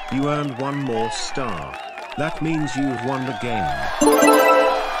 You earned 1 more star. That means you've won the game.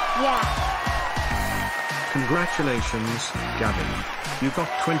 Yeah. Congratulations, Gavin. You got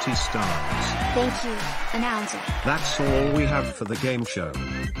 20 stars. Thank you, announcer. That's all we have for the game show.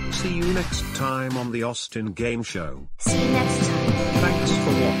 See you next time on the Austin Game Show. See you next time. Thanks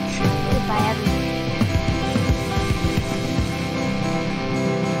for watching. Goodbye everyone.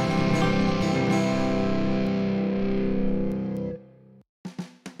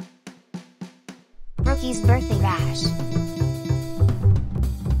 Brookie's birthday bash.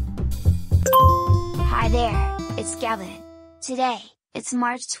 Hi there, it's Gavin. Today, it's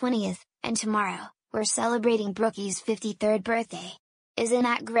March 20th, and tomorrow, we're celebrating Brookie's 53rd birthday. Isn't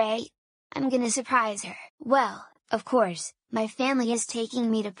that great? I'm gonna surprise her. Well, of course, my family is taking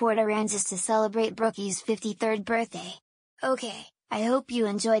me to Port Aransas to celebrate Brookie's 53rd birthday. Okay, I hope you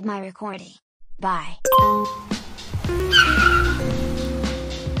enjoyed my recording. Bye.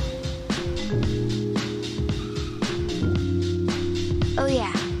 Oh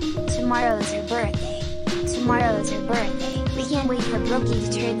yeah, tomorrow is her birthday. Tomorrow is her birthday. We can't wait for Brookie to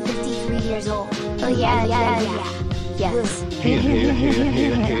turn 53 years old. Oh yeah. Yes. Hiya.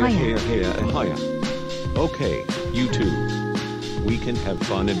 Okay, you two. We can have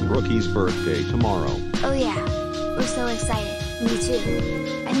fun at Brookie's birthday tomorrow. Oh yeah, we're so excited. Me too.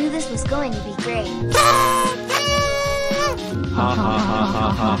 I knew this was going to be great.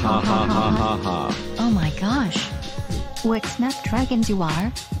 Oh my gosh. What snapdragons you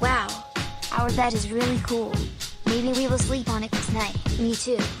are? Wow, our bed is really cool. Maybe we will sleep on it this night. Me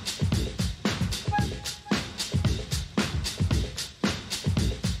too.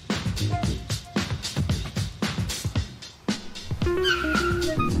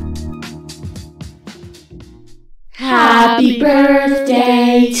 Happy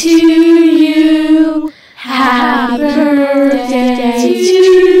birthday to you. Happy birthday to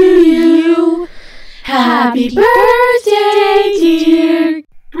you. Happy birthday, dear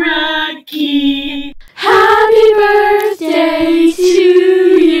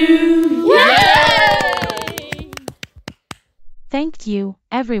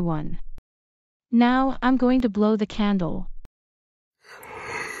everyone. Now I'm going to blow the candle.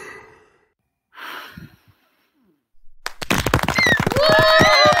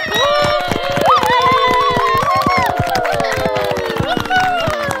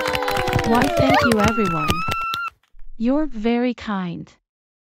 Why, thank you everyone. You're very kind.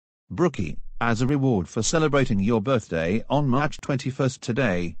 Brookie, as a reward for celebrating your birthday on March 21st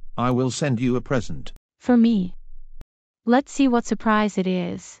today, I will send you a present. For me. Let's see what surprise it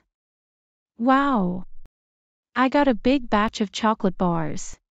is. Wow! I got a big batch of chocolate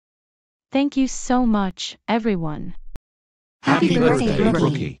bars. Thank you so much, everyone. Happy birthday,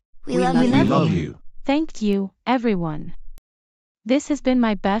 Brookie. We love you. Thank you, everyone. This has been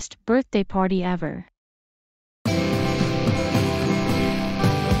my best birthday party ever.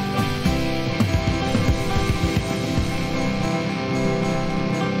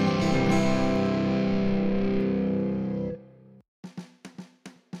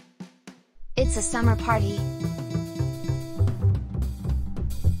 It's a summer party.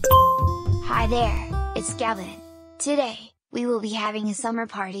 Hi there, it's Gavin. Today, we will be having a summer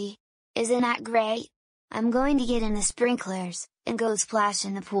party. Isn't that great? I'm going to get in the sprinklers, and go splash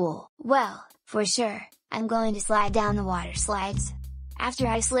in the pool. Well, for sure, I'm going to slide down the water slides. After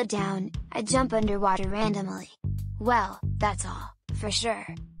I slid down, I jump underwater randomly. Well, that's all, for sure.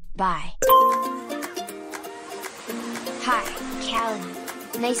 Bye. Hi, Callan.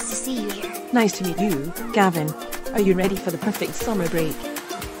 Nice to see you here. Nice to meet you, Gavin. Are you ready for the perfect summer break?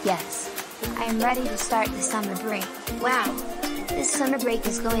 Yes. I am ready to start the summer break. Wow! This summer break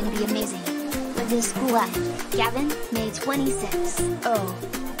is going to be amazing. When does school end? Gavin, May 26th. Oh,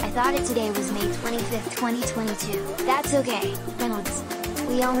 I thought it today was May 25th, 2022. That's okay, Reynolds.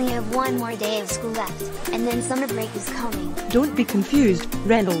 We only have one more day of school left, and then summer break is coming. Don't be confused,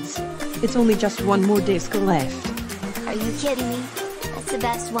 Reynolds. It's only just one more day of school left. Are you kidding me? That's the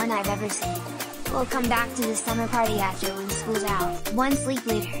best one I've ever seen. We'll come back to the summer party after when school's out. One sleep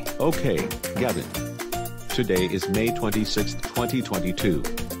later. Okay, Gavin. Today is May 26, 2022.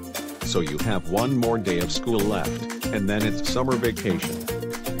 So you have one more day of school left, and then it's summer vacation.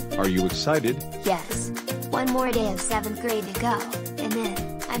 Are you excited? Yes. One more day of 7th grade to go, and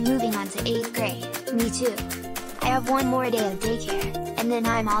then, I'm moving on to 8th grade. Me too. I have one more day of daycare, and then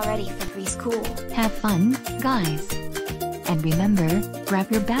I'm all ready for preschool. Have fun, guys. And remember,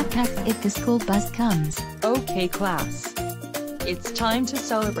 grab your backpacks if the school bus comes. Okay, class. It's time to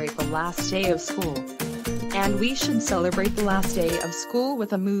celebrate the last day of school. And we should celebrate the last day of school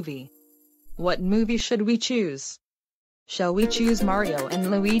with a movie. What movie should we choose? Shall we choose Mario and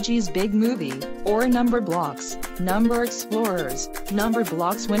Luigi's Big Movie, or Number Blocks, Number Explorers, Number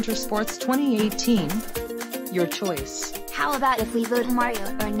Blocks Winter Sports 2018? Your choice. How about if we vote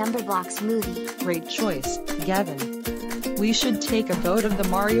Mario or Number Blocks movie? Great choice, Gavin. We should take a vote of the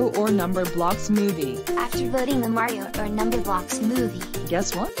Mario or Number Blocks movie. After voting the Mario or Number Blocks movie.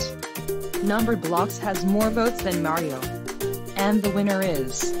 Guess what? Number Blocks has more votes than Mario. And the winner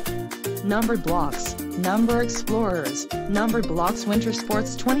is Number Blocks, Number Explorers, Number Blocks Winter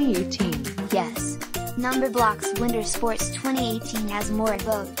Sports 2018. Yes. Number Blocks Winter Sports 2018 has more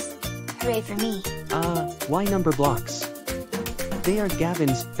votes. Hooray for me. Why Number Blocks? They are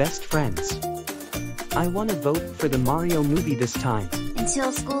Gavin's best friends. I wanna vote for the Mario movie this time.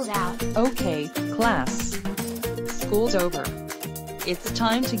 Until school's out. Okay, class. School's over. It's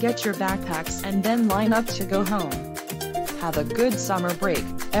time to get your backpacks and then line up to go home. Have a good summer break,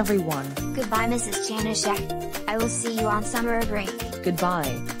 everyone. Goodbye, Mrs. Chanishek. I will see you on summer break.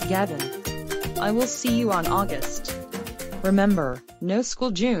 Goodbye, Gavin. I will see you on August. Remember, no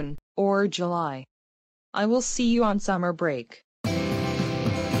school June or July. I will see you on summer break.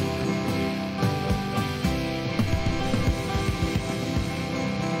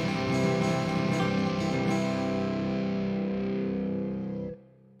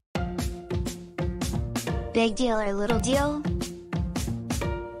 Big deal or little deal?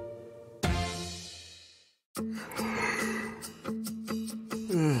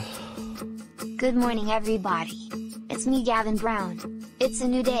 Good morning, everybody. It's me, Gavin Brown. It's a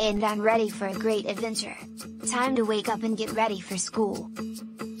new day and I'm ready for a great adventure. Time to wake up and get ready for school.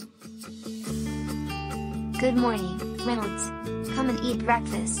 Good morning, Reynolds. Come and eat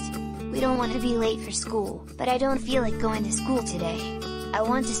breakfast. We don't want to be late for school, but I don't feel like going to school today. I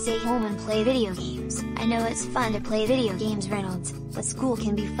want to stay home and play video games. I know it's fun to play video games, Reynolds, but school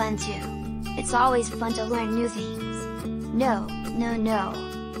can be fun too. It's always fun to learn new things. No.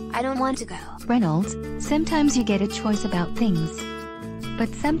 I don't want to go. Reynolds, sometimes you get a choice about things. But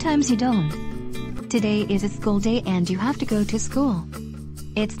sometimes you don't. Today is a school day and you have to go to school.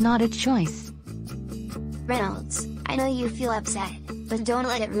 It's not a choice. Reynolds, I know you feel upset, but don't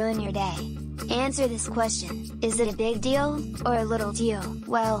let it ruin your day. Answer this question, is it a big deal, or a little deal?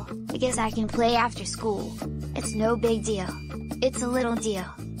 Well, I guess I can play after school. It's no big deal. It's a little deal.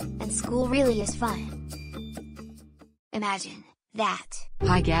 And school really is fun. Imagine that.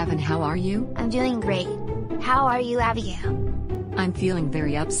 Hi Gavin, how are you? I'm doing great. How are you, Abigail? I'm feeling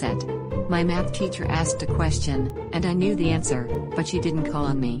very upset. My math teacher asked a question, and I knew the answer, but she didn't call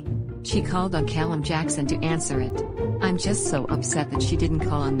on me. She called on Callum Jackson to answer it. I'm just so upset that she didn't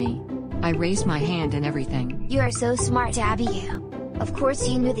call on me. I raised my hand and everything. You are so smart, Abigail. Of course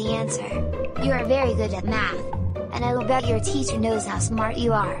you knew the answer. You are very good at math. And I will bet your teacher knows how smart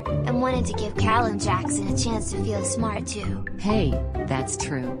you are, and wanted to give Callum Jackson a chance to feel smart too. Hey, that's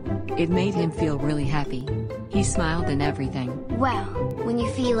true. It made him feel really happy. He smiled and everything. Well, when you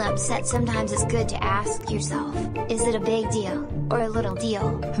feel upset sometimes it's good to ask yourself, is it a big deal, or a little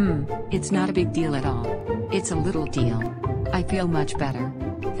deal? It's not a big deal at all. It's a little deal. I feel much better.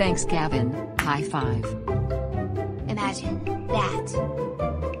 Thanks Gavin, high five. Imagine that.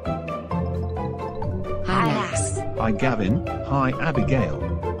 Hi Max. Hi Gavin, hi Abigail.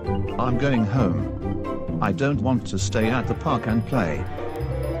 I'm going home. I don't want to stay at the park and play.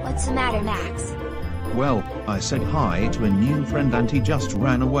 What's the matter, Max? Well, I said hi to a new friend and he just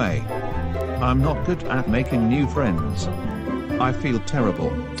ran away. I'm not good at making new friends. I feel terrible.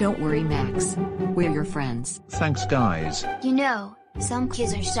 Don't worry Max. We're your friends. Thanks guys. You know, some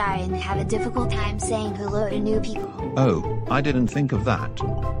kids are shy and have a difficult time saying hello to new people. Oh, I didn't think of that.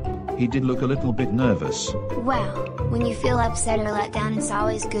 He did look a little bit nervous. Well, when you feel upset or let down it's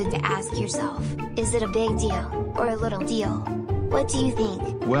always good to ask yourself, is it a big deal, or a little deal? What do you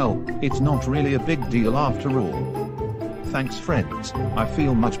think? Well, it's not really a big deal after all. Thanks friends, I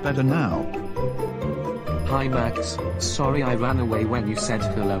feel much better now. Hi Max, sorry I ran away when you said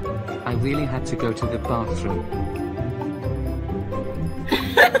hello. I really had to go to the bathroom.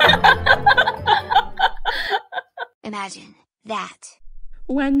 Imagine that.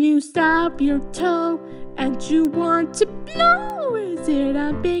 When you stub your toe and you want to blow, is it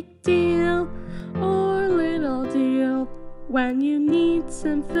a big deal or little deal? When you need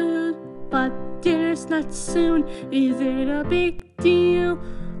some food but dinner's not soon, is it a big deal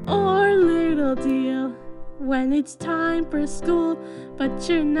or little deal? When it's time for school but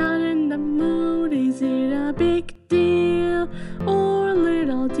you're not in the mood, is it a big deal or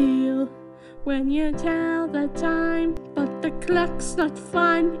little deal? When you tell the time but the clock's not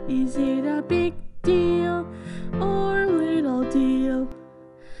fun, is it a big deal or little deal?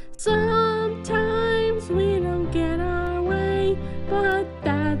 Sometimes we don't get our way, but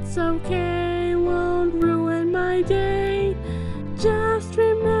that's okay, won't ruin my day. Just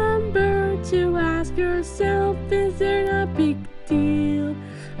remember to ask yourself, is it a big deal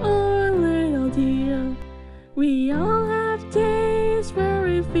or little deal? We all have days where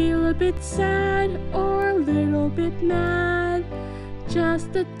we feel a bit sad or a little bit mad,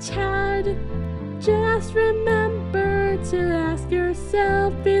 just a tad. Just remember to ask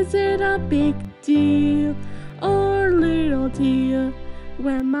yourself, is it a big deal or little deal?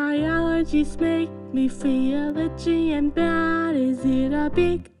 When my allergies make me feel itchy and bad, is it a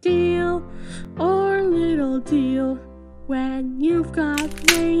big deal or little deal? When you've got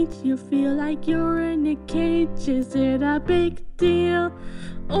rage, you feel like you're in a cage, is it a big deal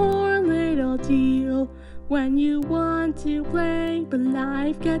or little deal? When you want to play, but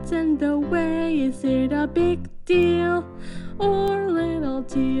life gets in the way, is it a big deal or little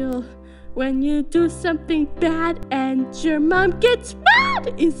deal? When you do something bad and your mom gets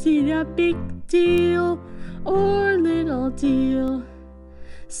mad, is it a big deal or little deal?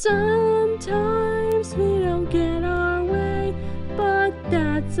 Sometimes we don't get our way, but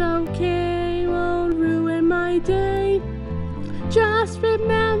that's okay, won't ruin my day. Just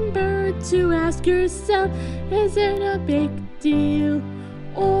remember to ask yourself, is it a big deal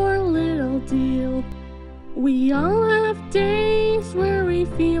or little deal? We all have days where we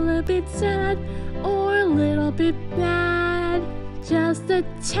feel a bit sad or a little bit bad, just a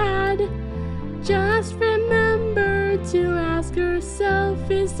tad. Just remember to ask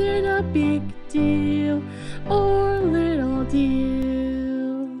yourself, is it a big deal or little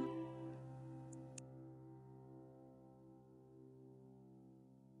deal?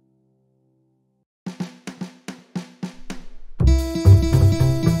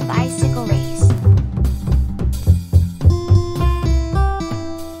 Bicycle race.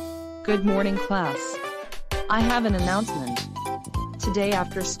 Good morning, class. I have an announcement. Today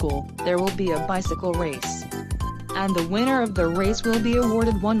after school, there will be a bicycle race. And the winner of the race will be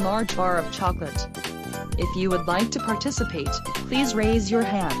awarded one large bar of chocolate. If you would like to participate, please raise your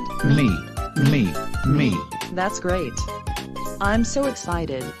hand. Me. That's great. I'm so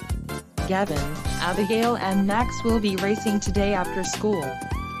excited. Gavin, Abigail and Max will be racing today after school.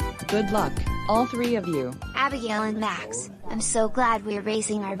 Good luck, all three of you. Abigail and Max, I'm so glad we're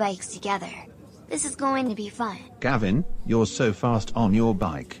racing our bikes together. This is going to be fun. Gavin, you're so fast on your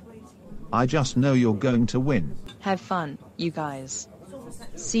bike. I just know you're going to win. Have fun, you guys.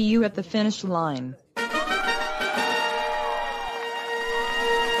 See you at the finish line.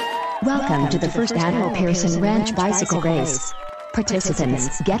 Welcome to the first annual Pearson Ranch Bicycle Race.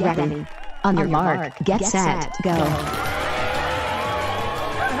 Participants, get ready. On your mark, get set, go.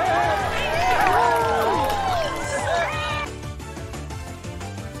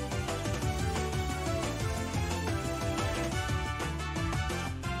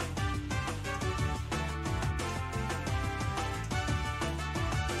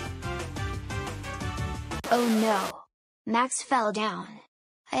 Oh no. Max fell down.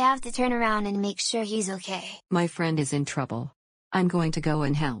 I have to turn around and make sure he's okay. My friend is in trouble. I'm going to go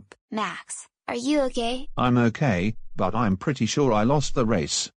and help. Max, are you okay? I'm okay, but I'm pretty sure I lost the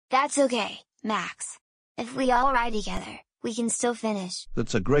race. That's okay, Max. If we all ride together, we can still finish.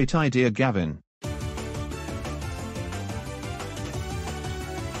 That's a great idea, Gavin.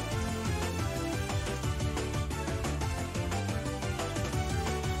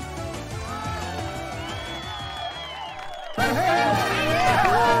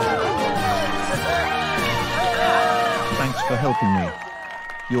 Thanks for helping me.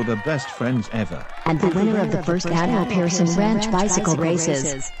 You're the best friends ever. And the winner of the first annual Pearson Ranch Bicycle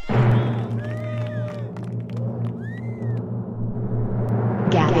Races.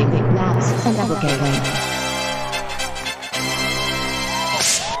 Gavin, Max, and Abigail.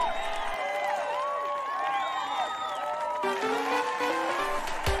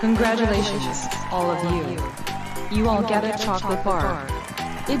 Congratulations, all of you. You all get a chocolate bar.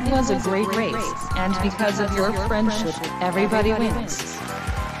 It was a great race, and because of your friendship, everybody wins.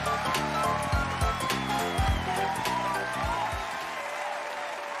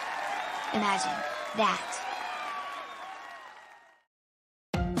 Imagine that.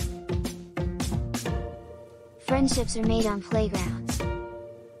 Friendships are made on playgrounds.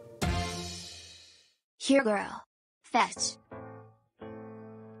 Here girl. Fetch.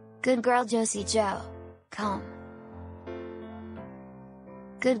 Good girl Josie Joe. Come.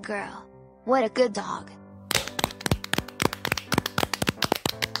 Good girl. What a good dog.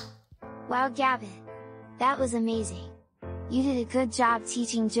 Wow Gavin. That was amazing. You did a good job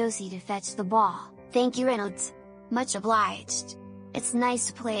teaching Josie to fetch the ball. Thank you Reynolds. Much obliged. It's nice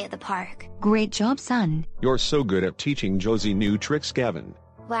to play at the park. Great job, son. You're so good at teaching Josie new tricks, Gavin.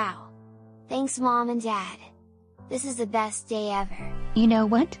 Wow. Thanks Mom and Dad. This is the best day ever. You know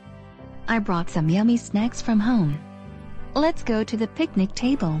what? I brought some yummy snacks from home. Let's go to the picnic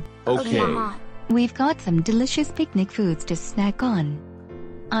table. Okay. Yeah. We've got some delicious picnic foods to snack on.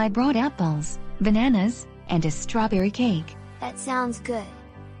 I brought apples, bananas, and a strawberry cake. That sounds good.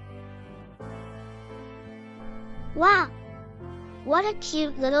 Wow! What a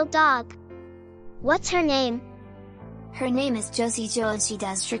cute little dog. What's her name? Her name is Josie Joe and she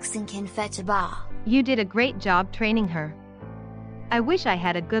does tricks and can fetch a ball. You did a great job training her. I wish I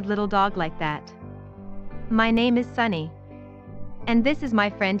had a good little dog like that. My name is Sunny. And this is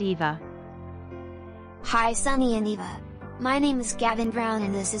my friend Eva. Hi Sunny and Eva. My name is Gavin Brown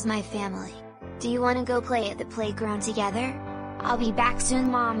and this is my family. Do you want to go play at the playground together? I'll be back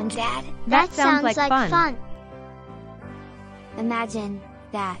soon Mom and Dad. That sounds like fun. Imagine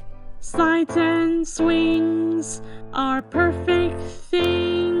that. Slides and swings are perfect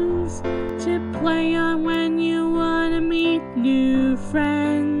things to play on when you want to meet new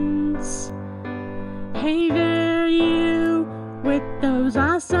friends. Hey there you, with those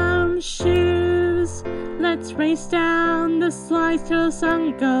awesome shoes. Let's race down the slides till the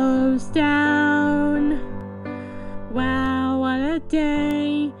sun goes down. Wow, what a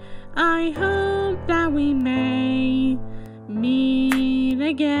day. I hope that we may meet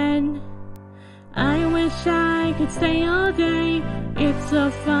again. I wish I could stay all day. It's so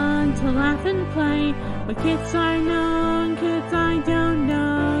fun to laugh and play with kids I know and kids I don't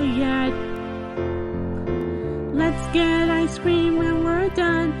know yet. Let's get ice cream when we're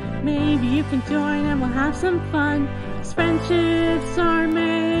done. Maybe you can join and we'll have some fun. 'Cause friendships are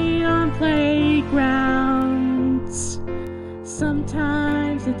made on playgrounds.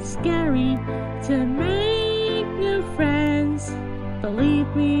 Sometimes it's scary to make new friends.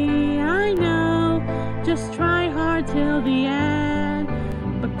 Believe me, I know. Just try hard till the end.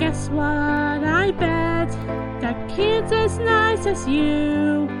 But guess what? I bet that kids as nice as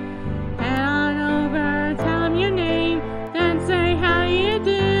you. Head on over, tell them your name, then say how you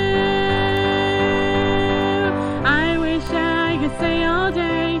do. I wish I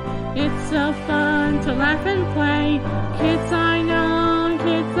laugh and play. Kids I know,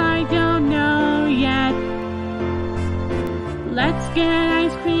 kids I don't know yet. Let's get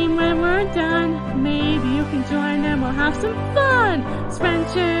ice cream when we're done. Maybe you can join and we'll have some fun.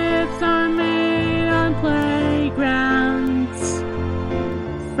 Friendships are made on playgrounds.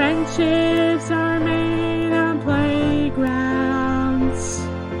 Friendships are made on playgrounds.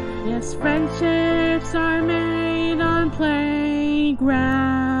 Yes, friendships are made on playgrounds.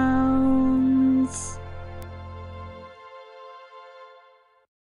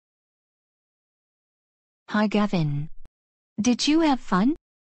 Hi Gavin. Did you have fun?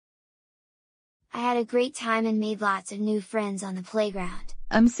 I had a great time and made lots of new friends on the playground.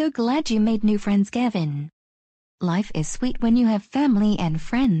 I'm so glad you made new friends, Gavin. Life is sweet when you have family and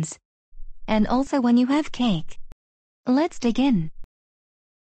friends. And also when you have cake. Let's dig in.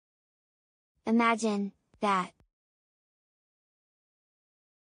 Imagine that.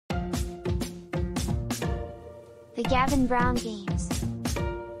 The Gavin Brown Games.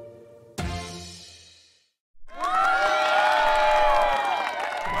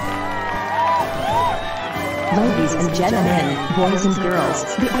 Ladies and gentlemen, boys and girls,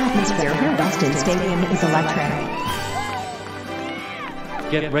 the atmosphere here at Austin Stadium is electric.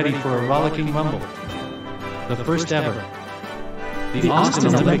 Get ready for a rollicking rumble. The first ever. The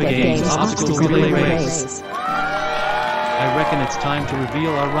Austin Olympic Games Obstacle Relay Race. I reckon it's time to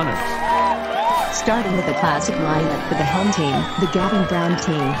reveal our runners. Starting with the classic lineup for the home team, the Gavin Brown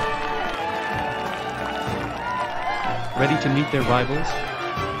team. Ready to meet their rivals?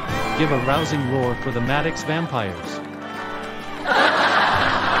 Give a rousing roar for the Maddox Vampires.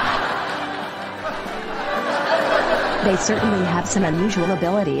 They certainly have some unusual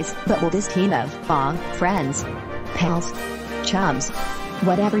abilities, but will this team of friends, pals, chums,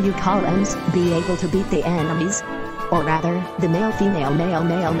 whatever you call them, be able to beat the enemies? Or rather, the male-female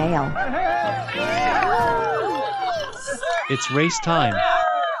male. It's race time.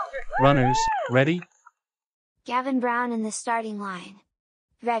 Runners, ready? Gavin Brown in the starting line.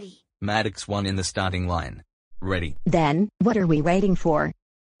 Ready. Maddox 1 in the starting line. Ready. Then, what are we waiting for?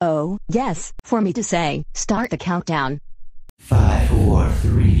 Oh, yes, for me to say, start the countdown. 5, 4,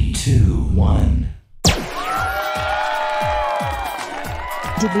 3, 2, 1.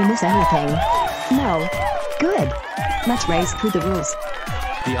 Did we miss anything? No. Good. Let's race through the rules.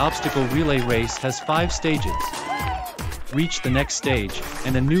 The obstacle relay race has 5 stages. Reach the next stage,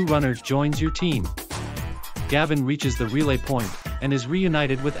 and a new runner joins your team. Gavin reaches the relay point, and is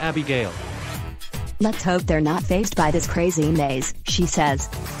reunited with Abigail. Let's hope they're not faced by this crazy maze, she says.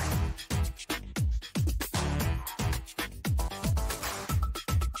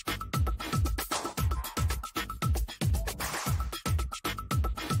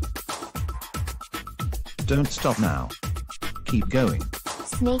 Don't stop now. Keep going.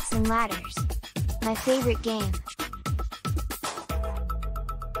 Snakes and ladders. My favorite game.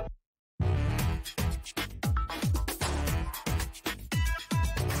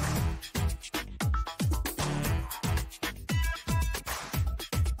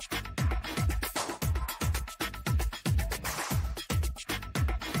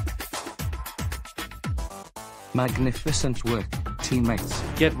 Magnificent work, teammates.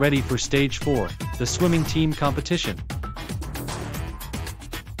 Get ready for stage 4, the swimming team competition.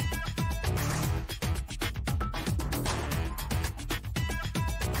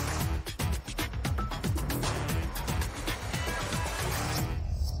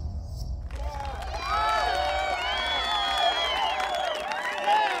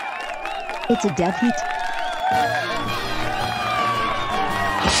 It's a dead heat.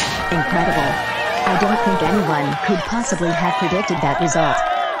 Incredible. I don't think anyone could possibly have predicted that result.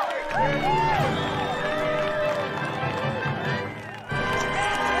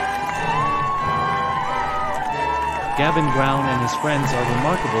 Gavin Brown and his friends are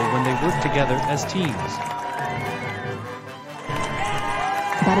remarkable when they work together as teams.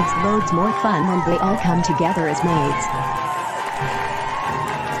 But it's loads more fun when they all come together as mates.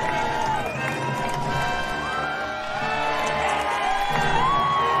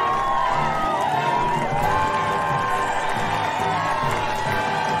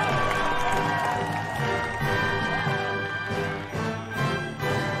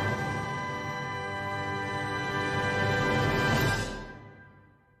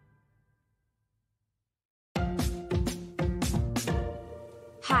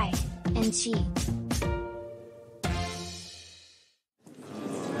 Hi, and cheat.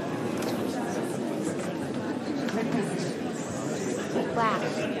 Wow.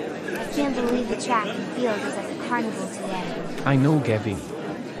 I can't believe the track and field is at the carnival today. I know, Gavin.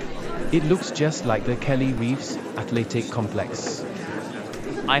 It looks just like the Kelly Reeves Athletic Complex.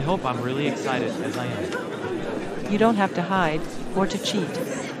 I hope I'm really excited as I am. You don't have to hide or to cheat.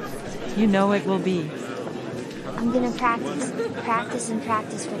 You know it will be. I'm gonna practice and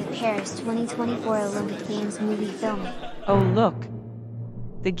practice for the Paris 2024 Olympic Games movie filming. Oh look.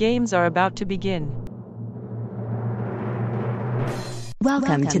 The games are about to begin.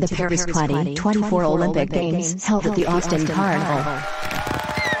 Welcome to the Paris 2024 Olympic Games held at the Austin Carnival.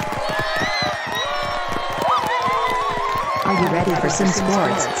 Are you ready for some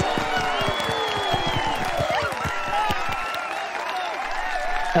sports?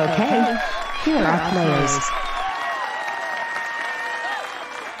 Okay, here are our players.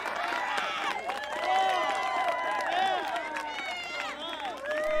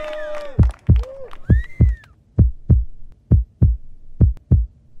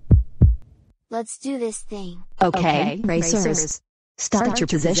 Let's do this thing. Okay, racers. Start your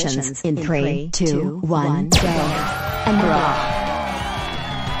positions in 3, 2, 1, go. And draw.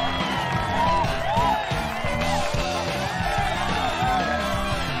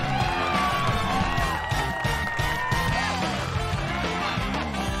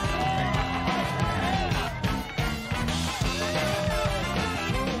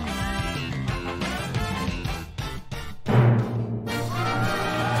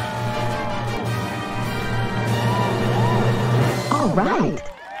 All right.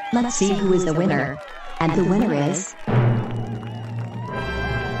 Let's see who is the winner. And the winner is...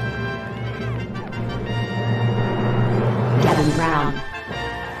 Gavin Brown.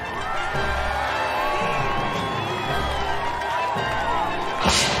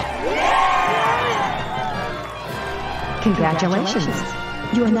 Congratulations.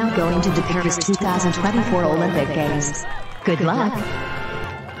 You are now going to the Paris 2024 Olympic Games. Good luck.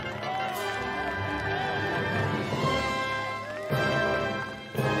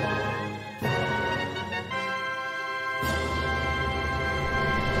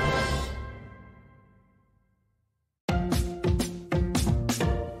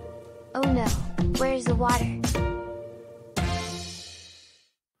 Oh no, where's the water?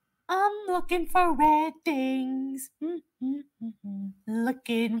 I'm looking for red things.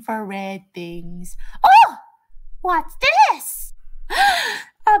 Looking for red things. Oh! What's this?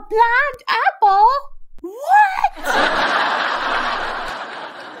 A blind apple? What?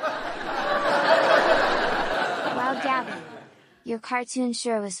 Wow, Gavin. Your cartoon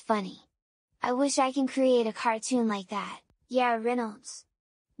sure was funny. I wish I can create a cartoon like that. Yeah, Reynolds.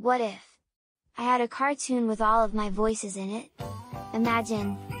 What if I had a cartoon with all of my voices in it?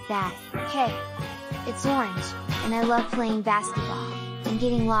 Imagine that. Hey, it's Orange, and I love playing basketball and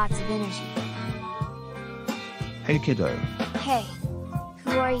getting lots of energy. Hey kiddo, Hey,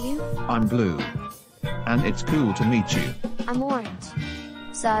 who are you? I'm Blue. And it's cool to meet you. I'm Orange.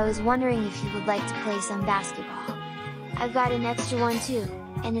 So I was wondering if you would like to play some basketball. I've got an extra one too,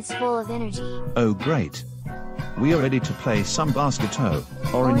 and it's full of energy. Oh great. We are ready to play some basketball,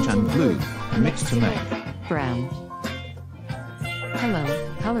 orange and blue, mixed to make. Brown. Hello,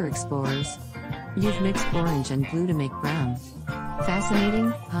 color explorers. You've mixed orange and blue to make brown. Fascinating,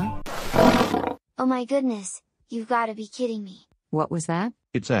 huh? Oh my goodness, you've got to be kidding me. What was that?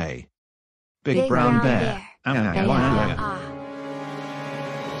 It's a big brown bear. Ha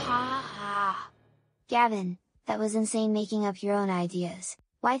ha. Gavin, that was insane making up your own ideas.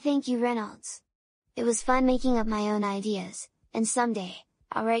 Why thank you, Reynolds. It was fun making up my own ideas, and someday,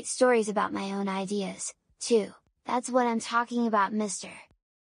 I'll write stories about my own ideas, too. That's what I'm talking about, mister.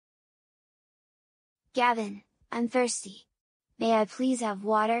 Gavin, I'm thirsty. May I please have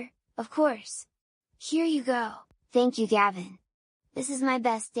water? Of course. Here you go. Thank you, Gavin. This is my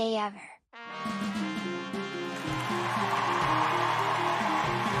best day ever.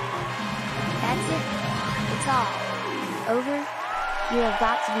 That's it? It's all over? You have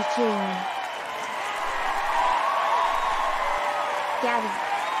got to be kidding me. Gavin,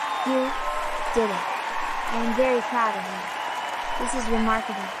 you did it. I am very proud of you. This is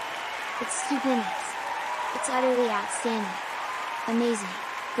remarkable. It's stupendous. It's utterly outstanding. Amazing.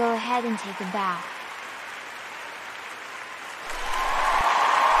 Go ahead and take a bow.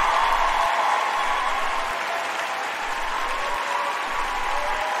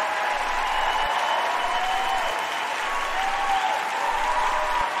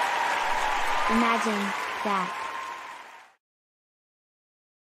 Imagine that.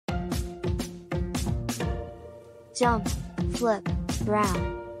 Jump, flip,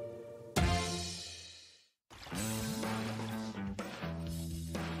 brown.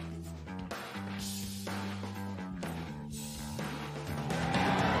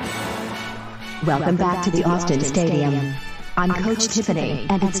 Welcome back to the Austin Stadium. I'm Coach Tiffany,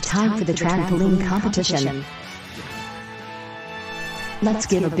 and it's time for the trampoline competition. Let's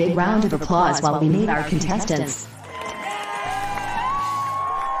give a big round of applause while we meet our contestants.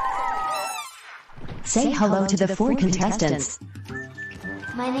 Say hello to the 4 contestants.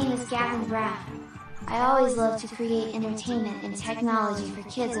 My name is Gavin Brown. I always love to create entertainment and technology for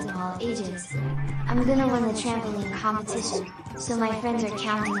kids of all ages. I'm gonna win the trampoline competition, so my friends are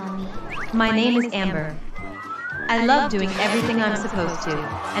counting on me. My name is Amber. I love doing everything I'm supposed to,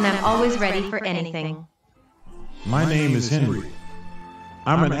 and I'm always ready for anything. My name is Henry.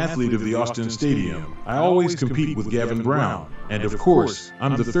 I'm an athlete of the Austin Stadium. I always compete with Gavin Brown. And of course,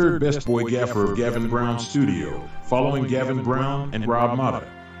 I'm the 3rd best boy gaffer of Gavin Brown's studio, following Gavin Brown and Rob Mata.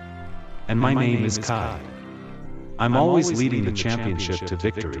 And my name is Kai. I'm always leading the championship to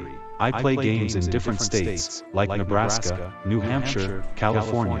victory. I play games in different states, like Nebraska, New Hampshire,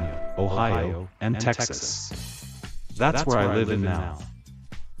 California, Ohio, and Texas. That's where I live in now.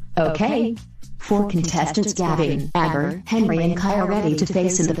 Okay. 4 contestants Gavin, Amber, Henry and Kai are ready to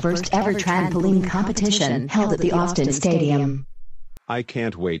face in the first ever trampoline competition held at the Austin Stadium. I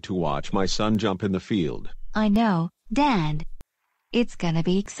can't wait to watch my son jump in the field. I know, Dad. It's gonna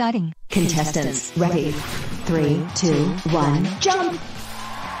be exciting. Contestants, ready? 3, 2, 1, jump!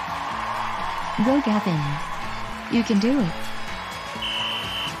 Go, Gavin. You can do it.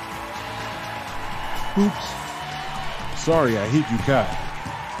 Oops. Sorry, I hit you, Kai.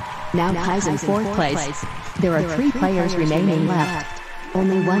 Now Kai's in 4th place. There are 3 players remaining left.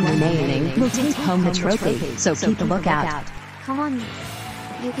 Only one remaining will take home the trophy, so keep a lookout. Come on,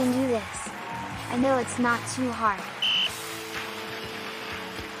 you can do this. I know it's not too hard.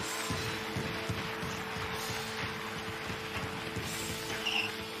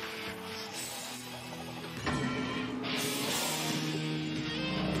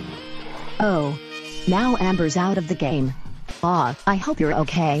 Oh. Now Amber's out of the game. Aw, I hope you're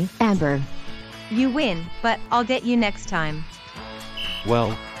okay, Amber. You win, but I'll get you next time.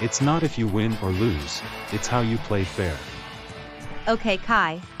 Well, it's not if you win or lose, it's how you play fair. Okay,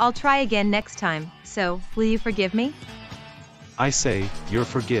 Kai, I'll try again next time, so, will you forgive me? I say, you're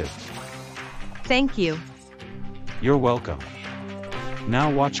forgive. Thank you. You're welcome.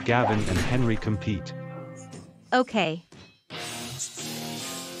 Now watch Gavin and Henry compete. Okay.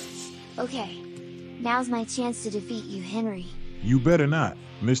 Okay. Now's my chance to defeat you, Henry. You better not,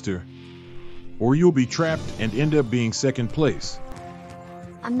 mister. Or you'll be trapped and end up being 2nd place.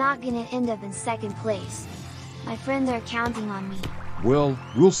 I'm not gonna end up in 2nd place. My friends are counting on me. Well,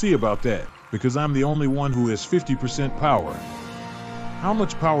 we'll see about that, because I'm the only one who has 50% power. How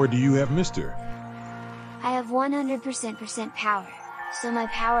much power do you have, mister? I have 100% power, so my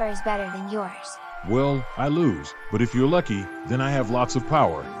power is better than yours. Well, I lose, but if you're lucky, then I have lots of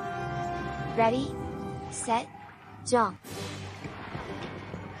power. Ready? Set, jump.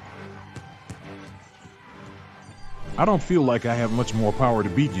 I don't feel like I have much more power to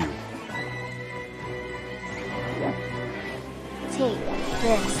beat you. Take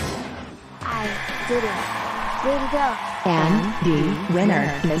this. I did it. Way to go. And the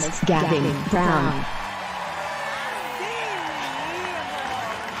winner is Gavin Brown.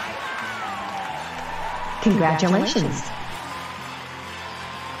 Congratulations.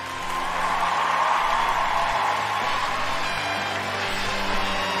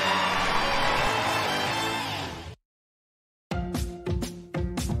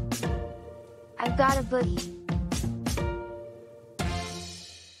 I've got a boogie.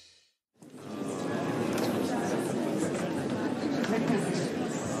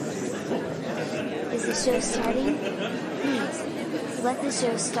 Is the show starting? Please, let the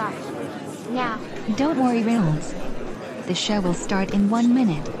show start. Now. Don't worry, Reynolds. The show will start in 1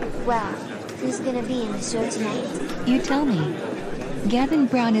 minute. Well, who's gonna be in the show tonight? You tell me. Gavin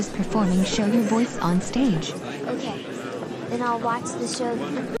Brown is performing Show Your Voice on stage. Okay. Then I'll watch the show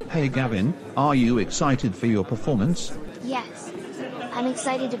then. Hey Gavin, are you excited for your performance? Yes. I'm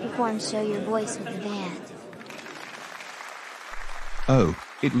excited to perform Show Your Voice with the band. Oh,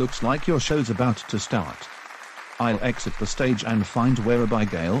 it looks like your show's about to start. I'll exit the stage and find where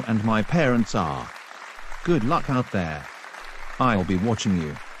Abigail and my parents are. Good luck out there. I'll be watching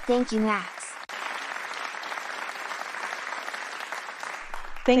you. Thank you, Max.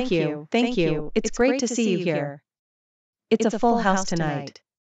 Thank you. It's great to see you here. It's a full house tonight.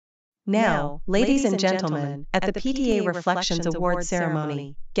 Now, ladies and gentlemen, at the PTA Reflections Award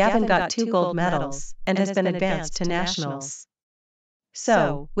ceremony, Gavin got 2 gold medals and has been advanced to nationals.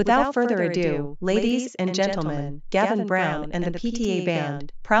 So, without further ado, ladies and gentlemen, Gavin Brown and the PTA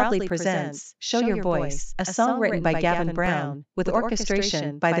Band proudly presents Show Your Voice, a song written by Gavin Brown, with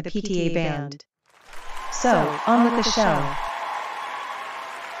orchestration by the PTA Band. So, on with the show.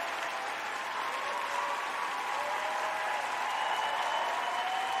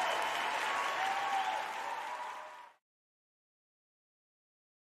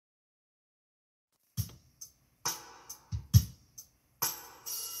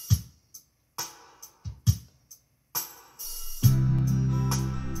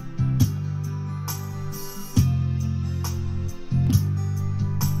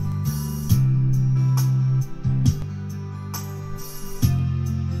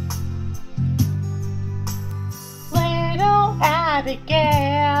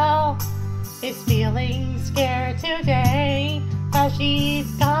 Abigail is feeling scared today, 'cause she's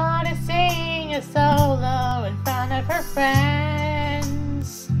gotta sing a solo in front of her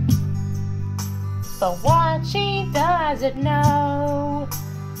friends. But what she doesn't know,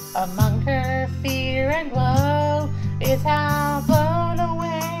 among her fear and woe, is how blown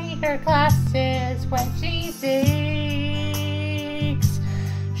away her class is when she sings.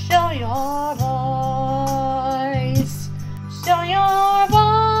 Show your voice, show your voice.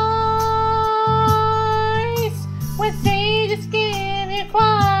 When sages give you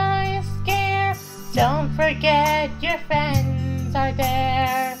quite a scare, don't forget your friends are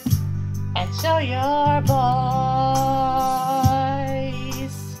there, and show your voice.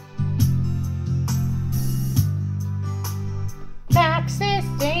 Max's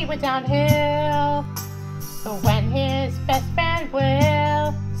day went downhill when his best friend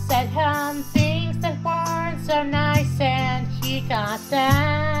Will said things that weren't so nice, and he got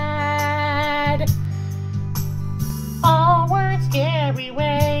sad. All words carry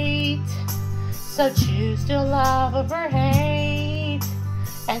weight, so choose to love over hate,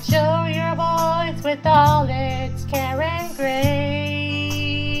 and show your voice with all its care and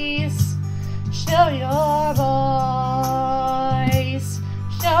grace. Show your voice,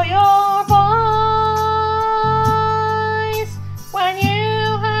 show your voice. When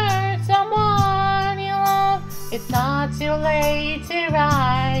you hurt someone you love, it's not too late to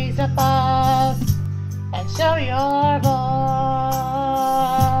rise above and show your voice.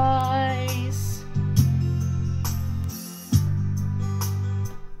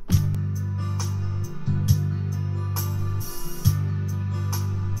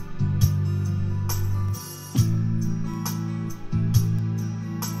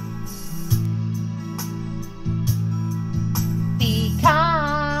 Be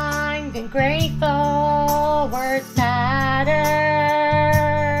kind and grateful, words matter.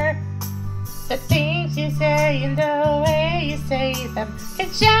 The things you say and the way you say them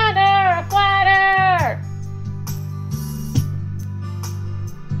can shatter or flatter.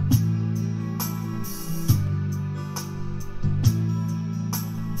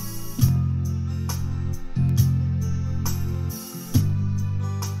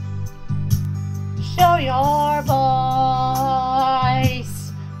 Show your voice,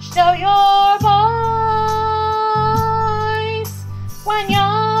 show your voice. When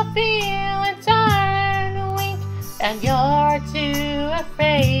you're feeling tired and weak and you're too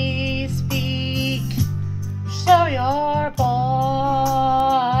afraid to speak, show your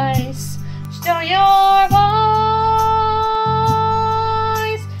voice, show your voice.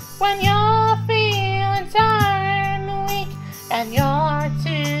 When you're feeling tired and weak and you're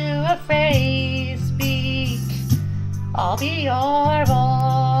too afraid to speak, I'll be your voice.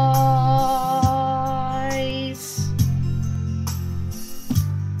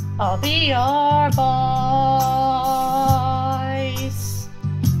 I'll be your voice.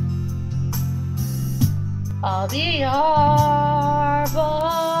 I'll be your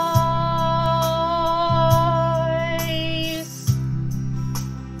voice.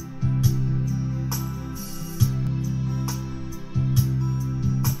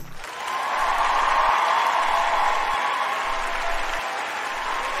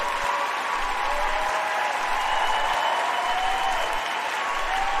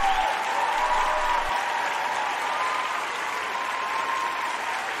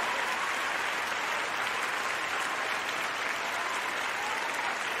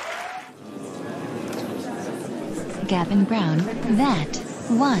 Gavin Brown, that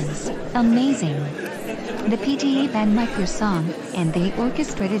was amazing. The PTA band liked your song, and they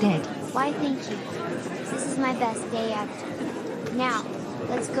orchestrated it. Why, thank you. This is my best day ever. Now,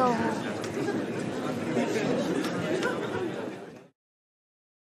 let's go home.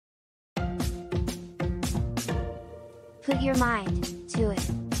 Put your mind to it.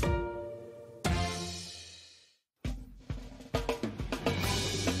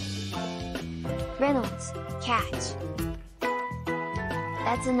 Reynolds, catch.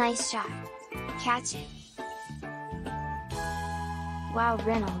 That's a nice shot. Catch it. Wow,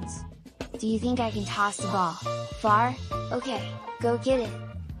 Reynolds. Do you think I can toss the ball far? Okay, go get it.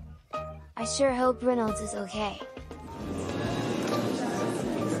 I sure hope Reynolds is okay.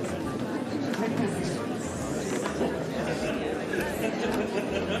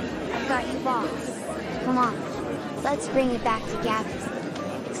 I've got you, ball. Come on. Let's bring it back to Gavin.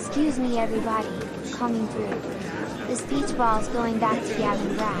 Excuse me, everybody. Coming through. This beach ball's going back to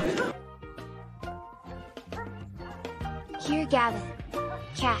Gavin Brown. Here, Gavin.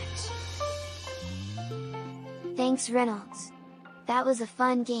 Catch. Thanks, Reynolds. That was a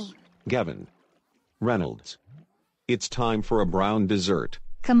fun game. Gavin. Reynolds. It's time for a brown dessert.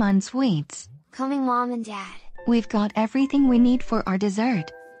 Come on, sweets. Coming, Mom and Dad. We've got everything we need for our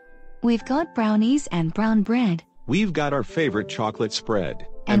dessert. We've got brownies and brown bread. We've got our favorite chocolate spread.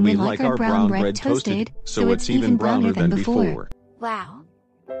 And we we like our brown bread toasted, so it's even browner than before. Wow.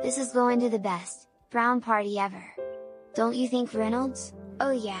 This is going to the best brown party ever. Don't you think, Reynolds?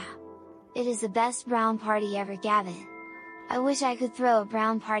 Oh yeah. It is the best brown party ever, Gavin. I wish I could throw a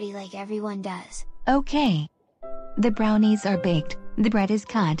brown party like everyone does. Okay. The brownies are baked, the bread is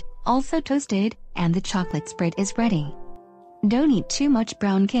cut, also toasted, and the chocolate spread is ready. Don't eat too much,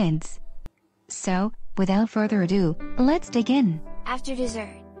 brown kids. So, without further ado, let's dig in. After dessert,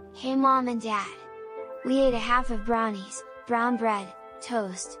 hey Mom and Dad. We ate a half of brownies, brown bread,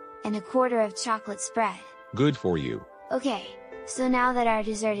 toast, and a quarter of chocolate spread. Good for you. Okay, so now that our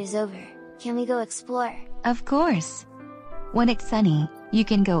dessert is over, can we go explore? Of course. When it's sunny, you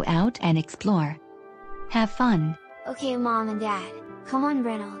can go out and explore. Have fun. Okay, Mom and Dad, come on,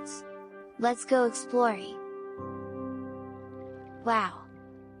 Reynolds. Let's go exploring. Wow.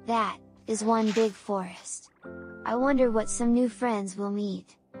 That is one big forest. I wonder what some new friends we'll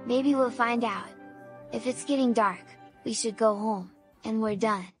meet. Maybe we'll find out. If it's getting dark, we should go home, and we're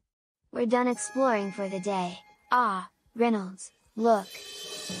done. We're done exploring for the day. Ah, Reynolds, look.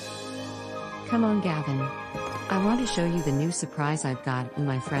 Come on, Gavin. I want to show you the new surprise I've got in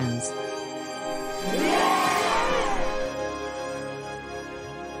my friends.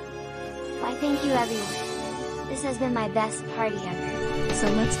 Why, thank you everyone. This has been my best party ever. So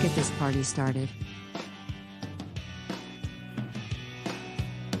let's get this party started.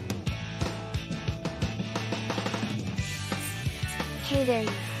 Hey there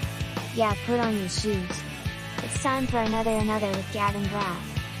you. Yeah, put on your shoes. It's time for another with Gavin Brown.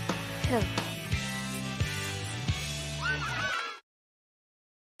 Cool.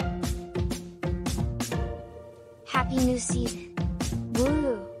 Happy new season.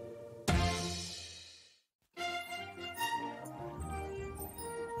 Woo!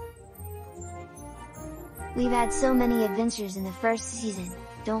 We've had so many adventures in the first season,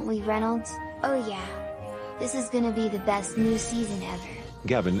 don't we, Reynolds? Oh yeah. This is gonna be the best new season ever.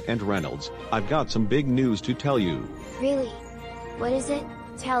 Gavin and Reynolds, I've got some big news to tell you. Really? What is it?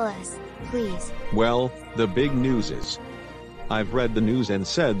 Tell us, please. Well, the big news is, I've read the news and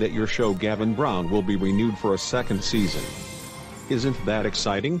said that your show Gavin Brown will be renewed for a second season. Isn't that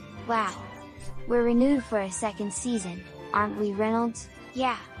exciting? Wow. We're renewed for a second season, aren't we, Reynolds?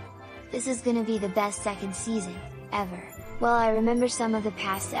 Yeah. This is gonna be the best second season ever. Well, I remember some of the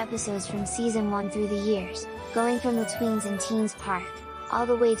past episodes from season 1 through the years, going from the tweens and teens park, all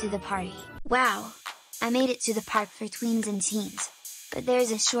the way to the party. Wow! I made it to the park for tweens and teens. But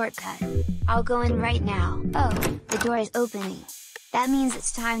there's a shortcut. I'll go in right now. Oh, the door is opening. That means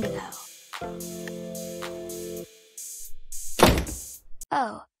it's time to go.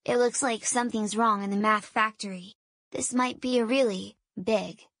 Oh, it looks like something's wrong in the math factory. This might be a really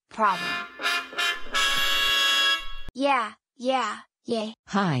big problem. Yeah.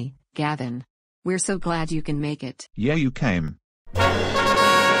 Hi, Gavin. We're so glad you can make it. Yeah, you came.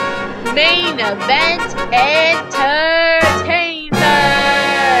 Main event entertainment!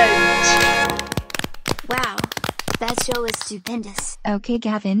 Wow, that show is stupendous. Okay,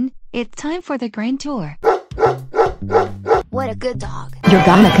 Gavin, it's time for the grand tour. What a good dog. You're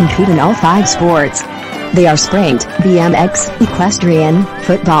gonna compete in all 5 sports. They are sprint, BMX, equestrian,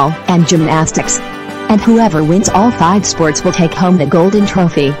 football, and gymnastics. And whoever wins all 5 sports will take home the golden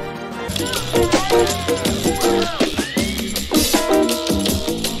trophy.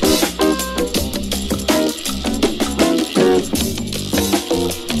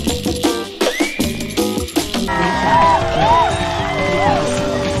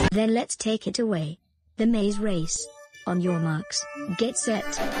 Then let's take it away. The maze race. On your marks, get set,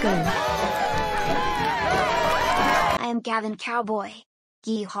 go. I am Gavin Cowboy.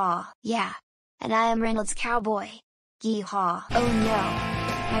 Gee-haw, yeah. And I am Reynolds Cowboy. Gee-haw. Oh no.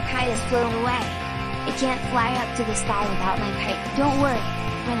 My kite has flown away. It can't fly up to the sky without my kite. Don't worry,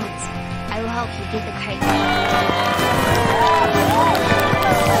 Reynolds. I will help you get the kite.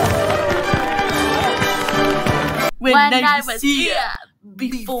 When I was here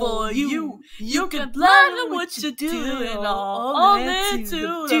before you can plan on what you do and all that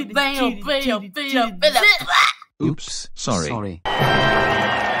to the bam. Oops, sorry.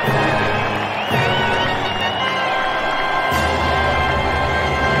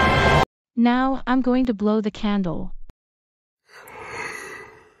 Now I'm going to blow the candle.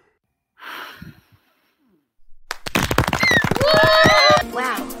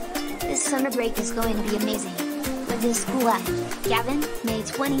 Wow, this summer break is going to be amazing. Let's this school end? Gavin, May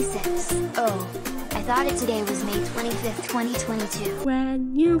 26th. Oh, I thought today was May 25th, 2022.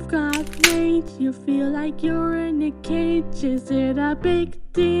 When you've got rage, you feel like you're in a cage. Is it a big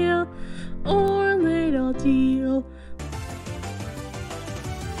deal or a little deal?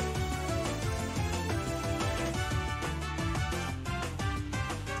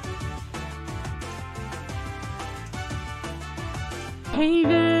 Hey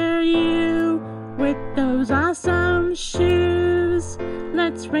there, you with those awesome shoes.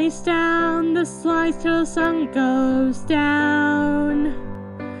 Let's race down the slides till the sun goes down.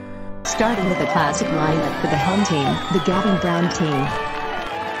 Starting with a classic lineup for the home team, the Gavin Brown team.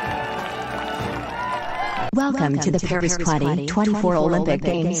 Welcome to the Paris 2024 Olympic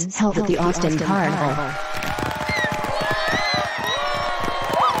Games held at the Austin Carnival.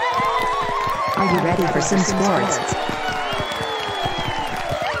 Are you ready for some sports?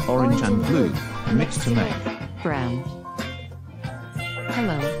 Orange and blue, mixed to make brown.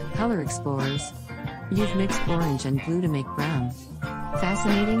 Hello, color explorers. You've mixed orange and blue to make brown.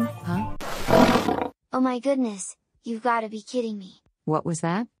 Fascinating, huh? Oh my goodness, you've got to be kidding me. What was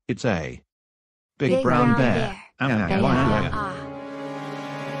that? It's a big brown bear.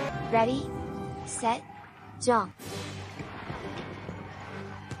 Ready, set, jump.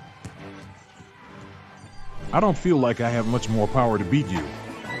 I don't feel like I have much more power to beat you.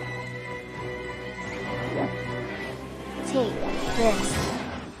 Take this.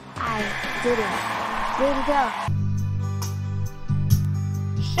 I did it. Way to go.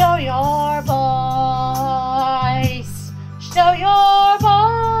 Show your voice. Show your voice.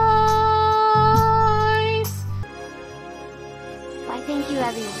 Why, thank you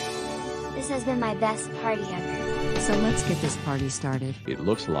everyone. This has been my best party ever. So let's get this party started. It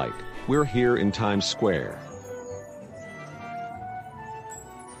looks like we're here in Times Square.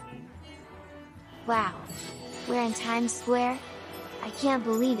 Wow. We're in Times Square? I can't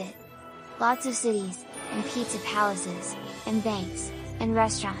believe it. Lots of cities, and pizza palaces, and banks, and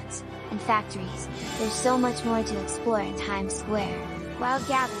restaurants, and factories. There's so much more to explore in Times Square. Wow,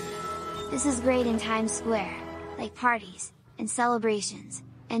 Gavin. This is great in Times Square. Like parties, and celebrations,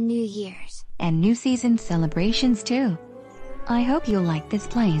 and New Year's. And New Season celebrations too. I hope you'll like this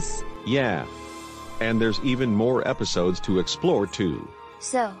place. Yeah. And there's even more episodes to explore too.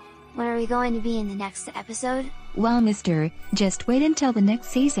 So, when are we going to be in the next episode? Well, mister, just wait until the next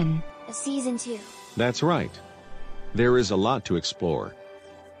season. A season 2. That's right. There is a lot to explore.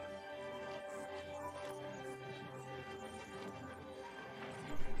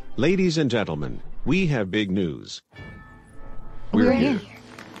 Ladies and gentlemen, we have big news. We're here.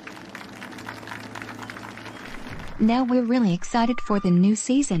 Now we're really excited for the new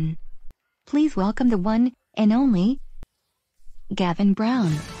season. Please welcome the one and only Gavin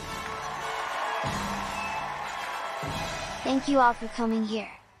Brown. Thank you all for coming here.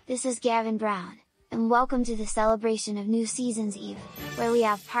 This is Gavin Brown, and welcome to the celebration of New Season's Eve, where we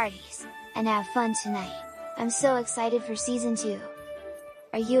have parties, and have fun tonight. I'm so excited for Season 2.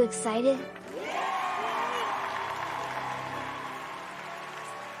 Are you excited?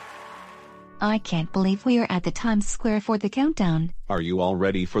 I can't believe we are at the Times Square for the countdown. Are you all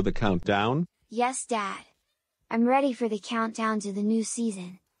ready for the countdown? Yes, Dad. I'm ready for the countdown to the new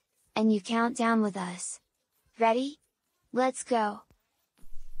season. And you count down with us. Ready? Let's go.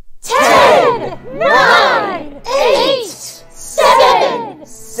 10, 9, 8, 7,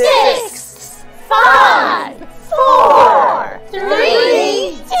 6, 5, 4, 3, 2,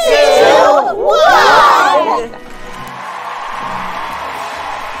 1!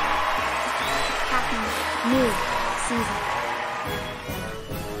 Happy New Season.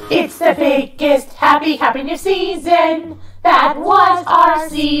 It's the biggest happy new season. That was our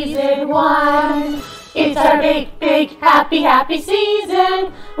season 1. It's our big happy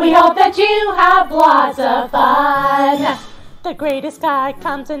season. We hope that you have lots of fun. The greatest guy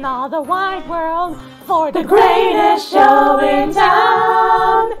comes in all the wide world for the greatest show in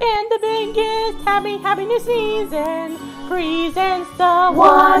town. And the biggest happy new season presents the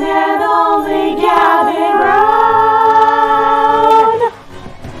one and only Gavin Brown.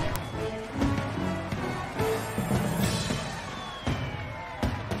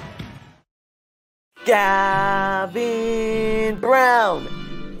 Gavin Brown,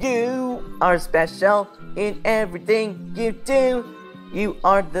 you are special in everything you do. You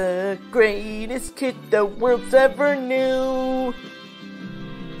are the greatest kid the world's ever knew.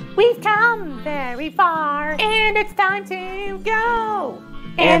 We've come very far, and it's time to go.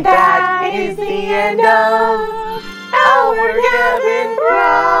 And that is the end of our Gavin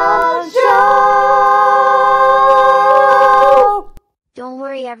Brown Show. Don't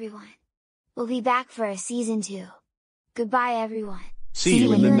worry, everyone. We'll be back for a season 2. Goodbye, everyone. See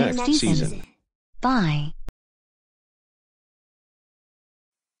you in the next season. Bye.